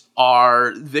meet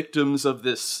are victims of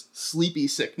this sleepy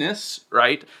sickness,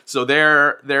 right? So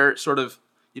they're sort of,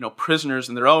 prisoners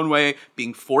in their own way,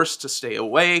 being forced to stay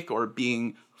awake or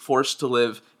being forced to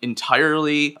live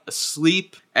entirely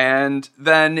asleep. And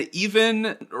then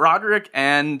even Roderick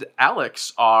and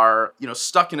Alex are,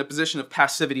 stuck in a position of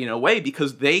passivity in a way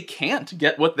because they can't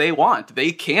get what they want.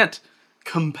 They can't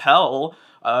compel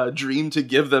Dream to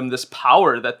give them this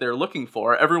power that they're looking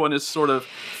for. Everyone is sort of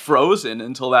frozen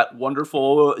until that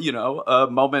wonderful,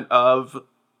 moment of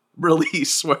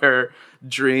release where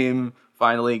Dream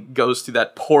finally goes through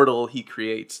that portal he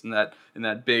creates in that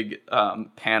big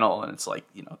panel, and it's like,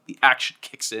 the action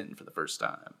kicks in for the first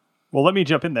time. Well, let me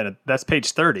jump in then. That's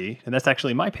page 30, and that's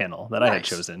actually my panel that I had Nice.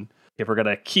 chosen. If we're going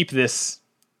to keep this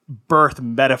birth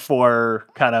metaphor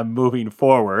kind of moving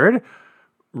forward,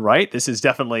 right? This is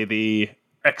definitely the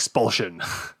expulsion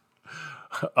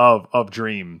of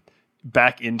dream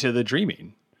back into the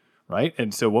dreaming, right?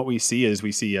 And so what we see is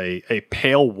a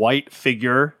pale white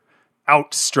figure,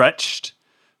 outstretched,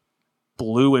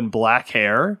 blue and black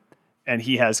hair, and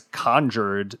he has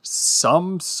conjured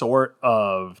some sort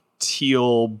of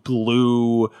teal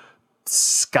blue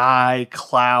sky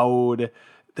cloud.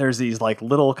 There's these like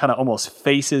little kind of almost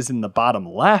faces in the bottom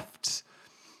left.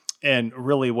 And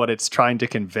really what it's trying to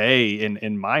convey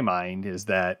in my mind is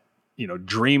that, you know,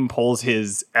 dream pulls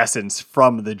his essence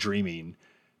from the dreaming.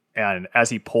 And as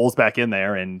he pulls back in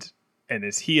there and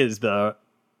as he is the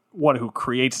one who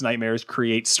creates nightmares,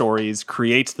 creates stories,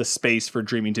 creates the space for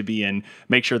dreaming to be in,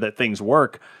 make sure that things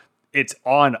work, it's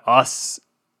on us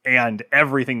and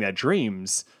everything that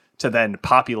dreams to then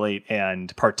populate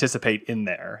and participate in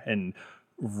there. And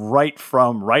right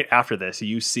after this,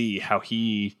 you see how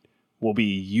he will be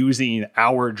using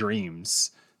our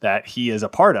dreams that he is a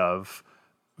part of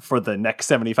for the next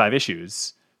 75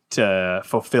 issues to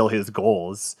fulfill his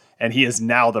goals. And he is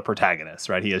now the protagonist,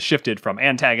 right? He has shifted from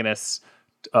antagonist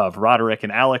of Roderick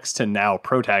and Alex to now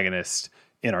protagonist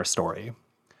in our story.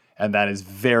 And that is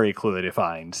very clearly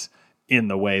defined in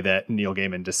the way that Neil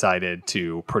Gaiman decided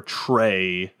to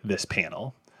portray this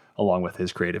panel along with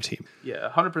his creative team. Yeah,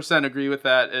 100% agree with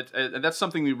that. And that's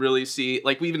something we really see.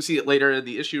 Like, we even see it later in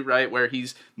the issue, right, where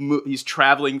he's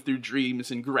traveling through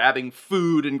dreams and grabbing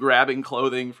food and grabbing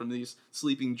clothing from these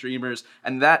sleeping dreamers.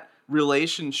 And that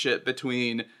relationship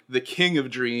between the king of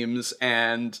dreams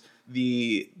and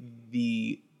the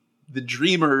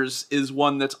dreamers is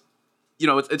one that's, you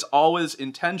know, it's always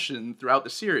in tension throughout the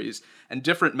series. And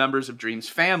different members of Dream's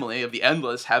family, of the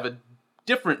Endless, have a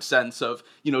different sense of,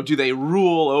 you know, do they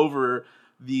rule over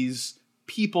these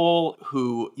people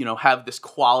who, you know, have this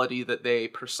quality that they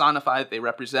personify, that they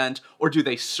represent, or do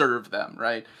they serve them,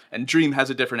 right? And Dream has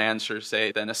a different answer,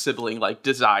 say, than a sibling like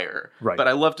Desire. Right. But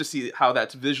I love to see how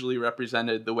that's visually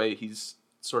represented, the way he's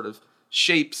sort of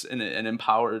shapes and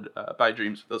empowered by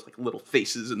Dreams, those like little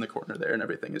faces in the corner there and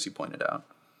everything, as you pointed out.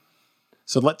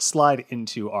 So let's slide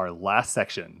into our last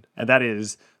section, and that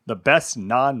is the best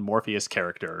non-Morpheus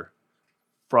character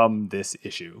from this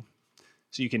issue.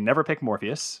 So you can never pick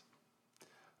Morpheus.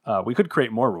 We could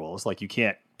create more rules, like you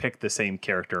can't pick the same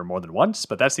character more than once,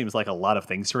 but that seems like a lot of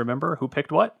things to remember. Who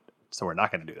picked what? So we're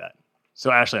not going to do that.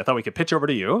 So Ashley, I thought we could pitch over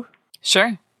to you.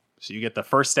 Sure. So you get the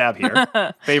first stab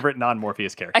here. Favorite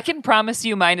non-Morpheus character. I can promise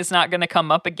you mine is not going to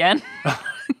come up again.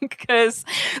 Because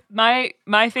my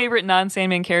favorite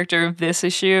non-Sandman character of this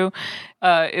issue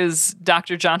is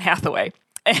Dr. John Hathaway.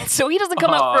 And so he doesn't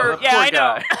come up for... Yeah,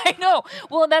 I know.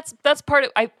 Well, that's part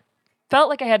of... I felt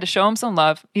like I had to show him some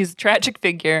love. He's a tragic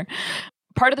figure.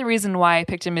 Part of the reason why I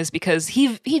picked him is because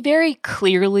he very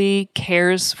clearly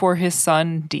cares for his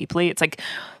son deeply. It's like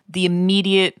the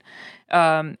immediate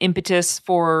impetus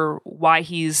for why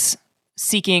he's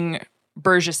seeking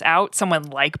Burgess out, someone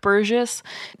like Burgess.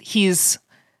 He's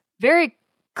very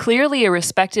clearly a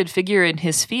respected figure in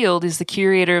his field. Is the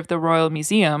curator of the Royal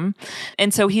Museum.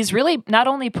 And so he's really not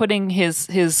only putting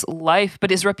his life, but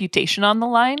his reputation on the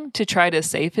line to try to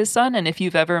save his son. And if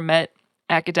you've ever met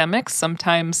academics,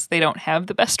 sometimes they don't have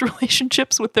the best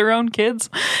relationships with their own kids.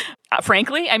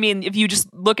 Frankly, I mean, if you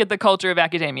just look at the culture of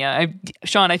academia,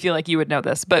 Sean, I feel like you would know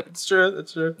this, but It's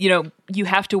true. You know, you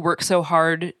have to work so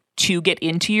hard to get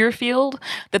into your field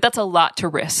that's a lot to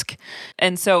risk.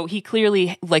 And so he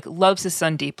clearly like loves his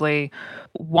son deeply,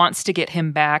 wants to get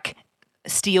him back,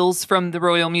 steals from the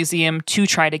Royal Museum to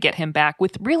try to get him back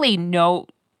with really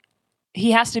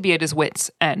he has to be at his wit's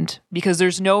end because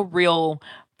there's no real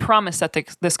promise that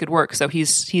this could work. So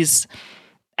he's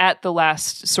at the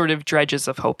last sort of dredges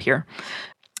of hope here.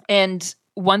 And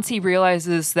once he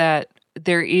realizes that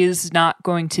there is not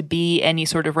going to be any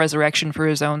sort of resurrection for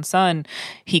his own son,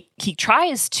 he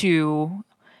tries to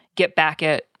get back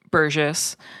at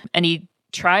Burgess and he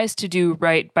tries to do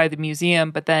right by the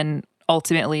museum, but then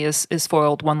ultimately is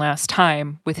foiled one last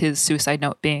time with his suicide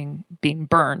note being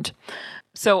burned.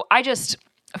 So I just,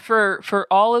 for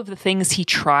all of the things he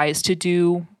tries to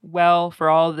do well, for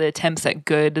all the attempts at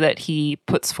good that he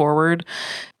puts forward,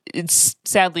 it's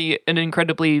sadly an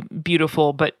incredibly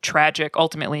beautiful but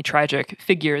ultimately tragic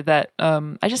figure that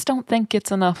I just don't think gets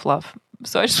enough love.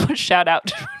 So I just want to shout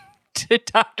out to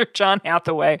Dr. John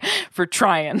Hathaway for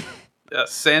trying.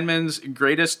 Sandman's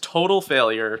greatest total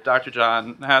failure, Dr.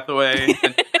 John Hathaway.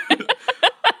 And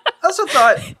I also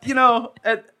thought, you know,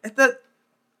 at that,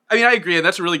 I mean, I agree, and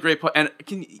that's a really great point. And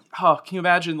can you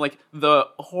imagine like the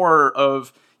horror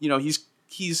of,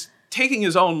 he's taking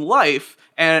his own life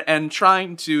and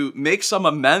trying to make some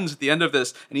amends at the end of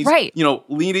this, and he's right.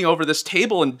 Leaning over this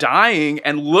table and dying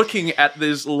and looking at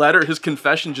this letter, his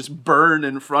confession just burn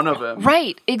in front of him.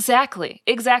 Right, exactly.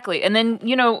 And then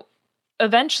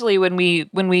eventually when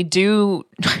we do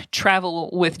travel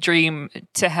with Dream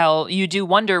to hell, you do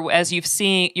wonder, as you're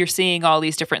seeing all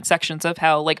these different sections of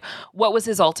hell, like, what was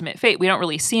his ultimate fate? We don't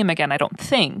really see him again, I don't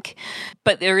think.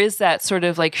 But there is that sort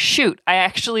of like, shoot, I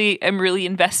actually am really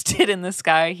invested in this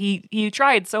guy. He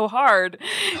tried so hard.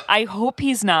 I hope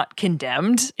he's not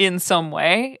condemned in some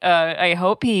way. I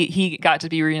hope he got to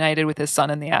be reunited with his son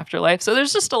in the afterlife. So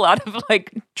there's just a lot of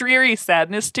like dreary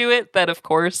sadness to it that, of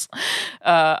course,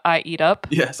 I eat up.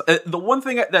 Yes. The one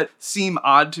thing that seemed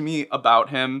odd to me about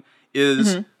him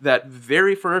is that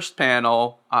very first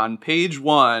panel on page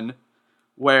 1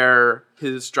 where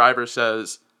his driver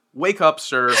says, "Wake up,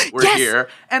 sir, we're here."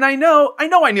 And I know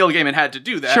why Neil Gaiman had to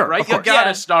do that, sure, right? You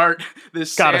gotta start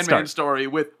this Sandman story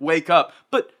with "wake up."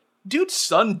 But dude's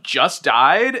son just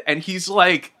died, and he's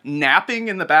like napping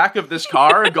in the back of this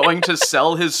car, going to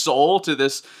sell his soul to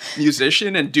this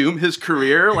musician and doom his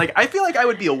career. Like, I feel like I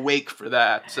would be awake for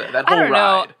that whole I don't ride.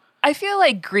 know. I feel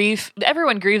like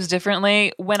everyone grieves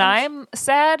differently. When I'm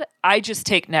sad, I just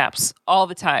take naps all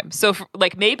the time. So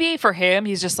maybe for him,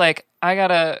 he's just like, I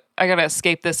gotta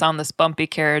escape this on this bumpy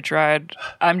carriage ride.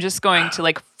 I'm just going to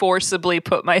like forcibly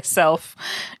put myself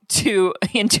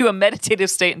into a meditative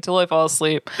state until I fall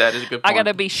asleep. That is a good point. I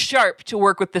gotta be sharp to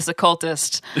work with this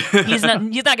occultist. He's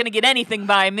not gonna get anything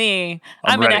by me.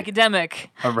 I'm an academic.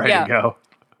 I'm ready to go.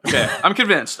 Okay, I'm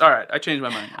convinced. All right, I changed my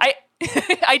mind.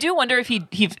 I do wonder if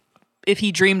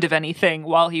he dreamed of anything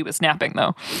while he was napping,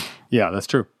 though. Yeah, that's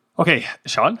true. Okay,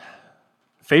 Sean,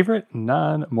 favorite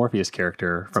non-Morpheus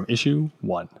character from issue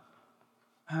 1?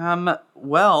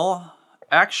 Well,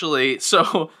 actually,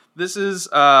 so this is,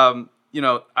 I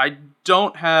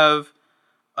don't have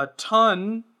a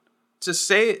ton to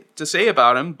say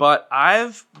about him, but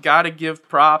I've got to give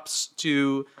props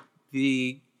to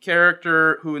the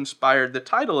character who inspired the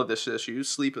title of this issue,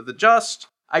 Sleep of the Just.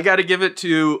 I got to give it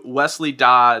to Wesley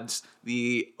Dodds,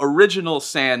 the original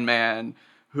Sandman,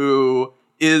 who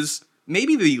is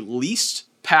maybe the least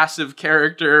passive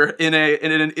character in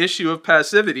an issue of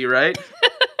passivity, right?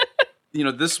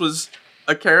 This was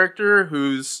a character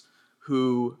who,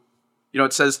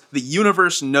 it says the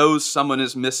universe knows someone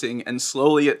is missing and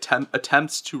slowly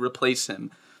attempts to replace him.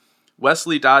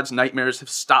 Wesley Dodds' nightmares have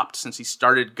stopped since he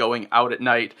started going out at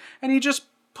night, and he just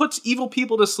puts evil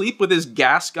people to sleep with his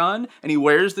gas gun, and he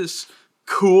wears this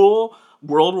cool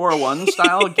World War I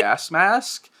style gas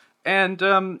mask.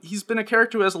 And he's been a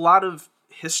character who has a lot of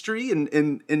history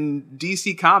in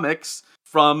DC Comics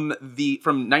from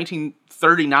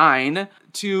 1939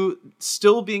 to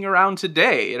still being around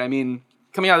today. And I mean,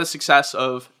 coming out of the success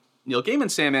of Neil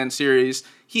Gaiman's Sandman series,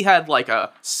 he had like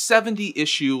a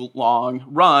 70-issue long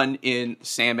run in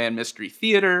Sandman Mystery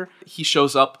Theater. He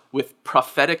shows up with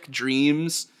prophetic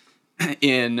dreams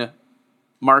in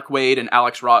Mark Waid and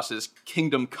Alex Ross's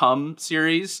Kingdom Come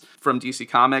series from DC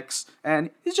Comics. And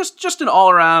he's just an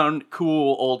all-around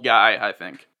cool old guy, I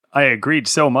think. I agreed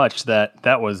so much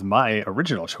that was my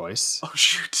original choice. Oh,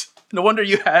 shoot. No wonder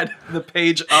you had the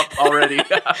page up already.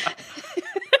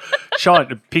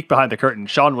 Sean, peek behind the curtain.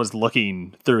 Sean was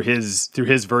looking through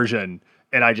his version,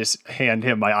 and I just hand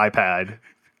him my iPad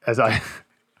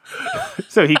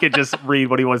so he could just read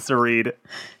what he wants to read.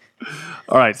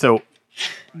 All right, so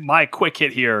my quick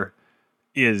hit here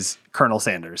is Colonel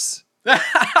Sanders.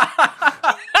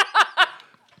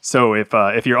 So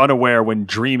if you're unaware, when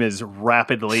Dream is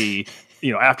rapidly,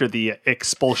 after the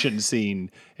expulsion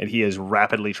scene, and he is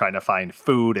rapidly trying to find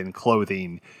food and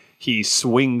clothing, he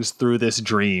swings through this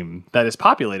dream that is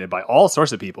populated by all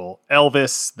sorts of people.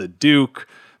 Elvis, the Duke,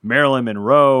 Marilyn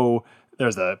Monroe.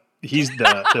 There's a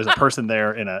person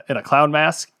there in a clown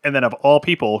mask, and then of all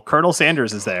people, Colonel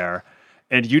Sanders is there,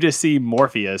 and you just see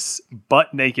Morpheus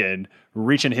butt naked,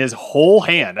 reaching his whole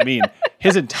hand. I mean,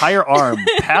 his entire arm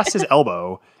past his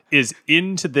elbow is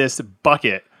into this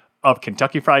bucket of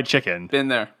Kentucky Fried Chicken. Been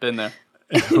there.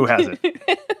 Who hasn't?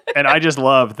 And I just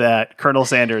love that Colonel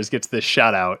Sanders gets this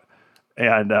shout out.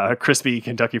 And crispy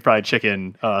Kentucky Fried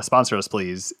Chicken, sponsor us,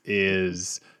 please,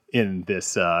 is in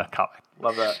this comic.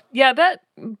 Love that. Yeah, that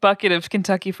bucket of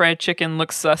Kentucky Fried Chicken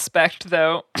looks suspect,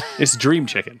 though. It's Dream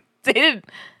Chicken.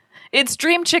 It's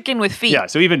Dream Chicken with feet. Yeah,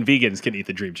 so even vegans can eat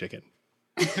the Dream Chicken.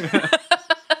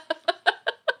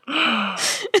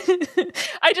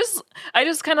 I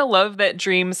just kind of love that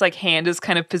Dream's like hand is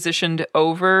kind of positioned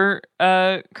over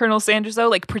Colonel Sanders though,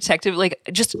 like protective, like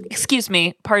just excuse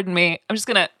me, pardon me. I'm just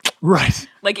gonna Right.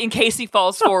 like in case he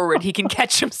falls forward, he can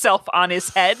catch himself on his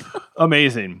head.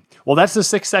 Amazing. Well, that's the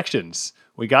 6 sections.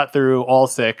 We got through all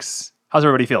 6. How's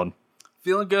everybody feeling?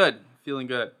 Feeling good. Feeling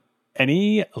good.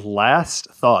 Any last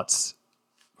thoughts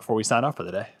before we sign off for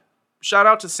the day? Shout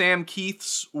out to Sam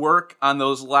Keith's work on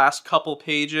those last couple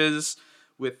pages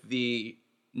with the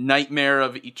nightmare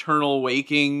of eternal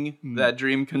waking that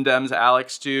Dream condemns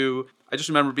Alex to. I just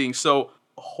remember being so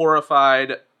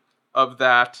horrified of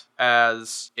that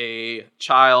as a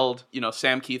child. You know,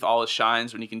 Sam Keith always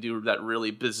shines when he can do that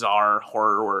really bizarre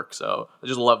horror work. So I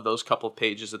just love those couple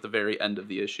pages at the very end of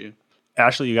the issue.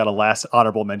 Ashley, you got a last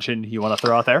honorable mention you want to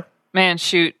throw out there? Man,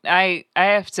 shoot. I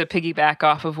have to piggyback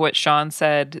off of what Sean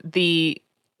said. The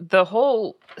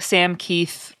whole Sam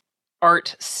Keith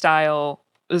art style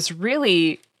is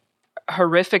really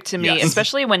horrific to me, Yes.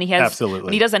 especially when he Absolutely.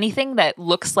 when he does anything that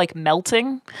looks like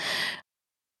melting.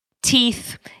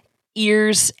 Teeth,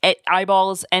 ears,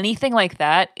 eyeballs, anything like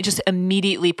that, it just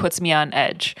immediately puts me on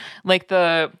edge. Like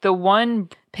the one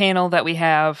panel that we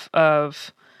have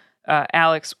of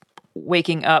Alex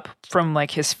waking up from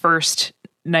like his first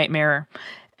nightmare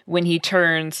when he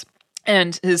turns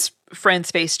and his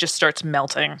friend's face just starts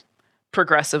melting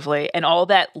progressively and all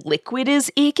that liquid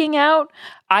is eking out.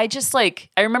 I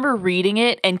remember reading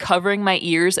it and covering my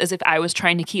ears as if I was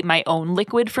trying to keep my own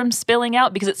liquid from spilling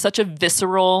out because it's such a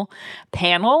visceral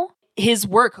panel. His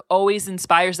work always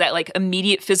inspires that like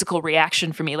immediate physical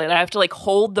reaction for me. Like I have to like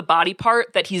hold the body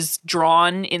part that he's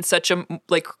drawn in such a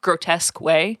like grotesque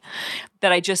way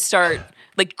that I just start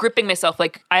like gripping myself.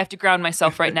 Like I have to ground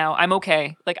myself right now. I'm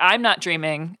okay. Like I'm not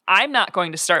dreaming. I'm not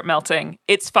going to start melting.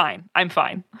 It's fine. I'm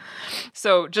fine.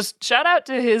 So just shout out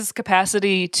to his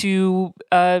capacity to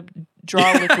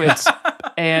draw liquids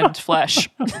and flesh.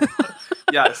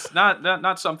 Yes,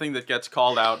 not something that gets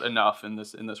called out enough in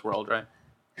this world, right?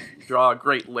 Draw a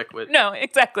great liquid. No,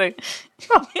 exactly.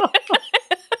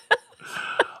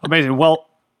 Amazing. Well,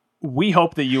 we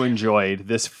hope that you enjoyed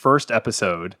this first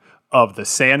episode of The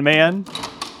Sandman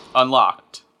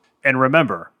Unlocked. And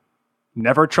remember,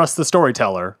 never trust the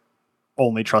storyteller,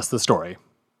 only trust the story.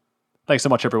 Thanks so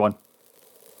much, everyone.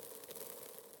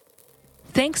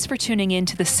 Thanks for tuning in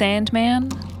to The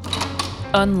Sandman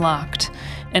Unlocked,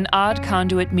 an Odd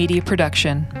Conduit Media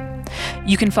production.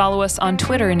 You can follow us on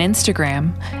Twitter and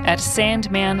Instagram at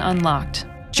Sandman Unlocked.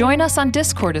 Join us on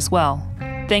Discord as well.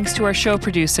 Thanks to our show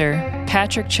producer,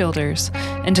 Patrick Childers,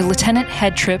 and to Lieutenant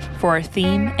Headtrip for our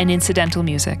theme and incidental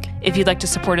music. If you'd like to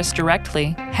support us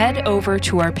directly, head over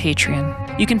to our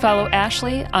Patreon. You can follow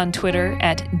Ashley on Twitter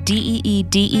at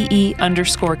DEEDEE_K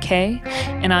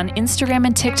and on Instagram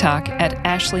and TikTok at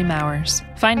Ashley Mowers.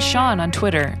 Find Sean on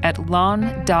Twitter at Lon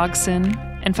Dogson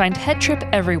and find Headtrip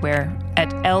everywhere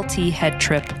at LT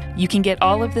Headtrip. You can get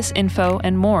all of this info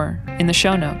and more in the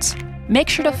show notes. Make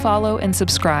sure to follow and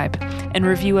subscribe and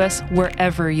review us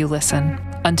wherever you listen.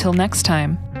 Until next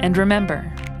time, and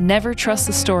remember, never trust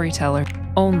the storyteller,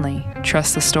 only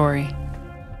trust the story.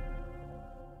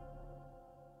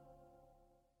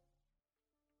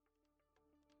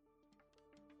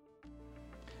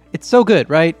 It's so good,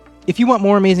 right? If you want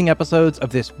more amazing episodes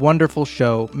of this wonderful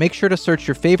show, make sure to search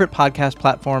your favorite podcast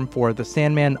platform for The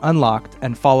Sandman Unlocked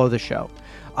and follow the show.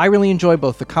 I really enjoy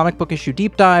both the comic book issue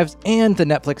deep dives and the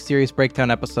Netflix series breakdown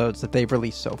episodes that they've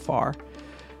released so far.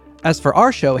 As for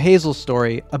our show, Hazel's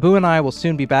Story, Abu and I will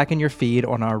soon be back in your feed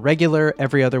on our regular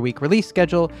every other week release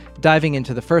schedule, diving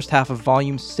into the first half of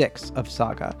Volume 6 of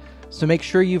Saga. So make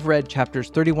sure you've read chapters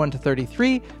 31 to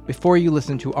 33 before you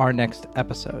listen to our next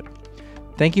episode.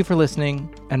 Thank you for listening,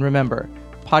 and remember,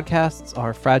 podcasts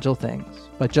are fragile things,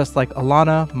 but just like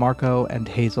Alana, Marco, and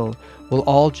Hazel, we'll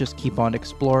all just keep on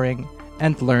exploring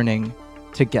and learning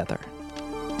together.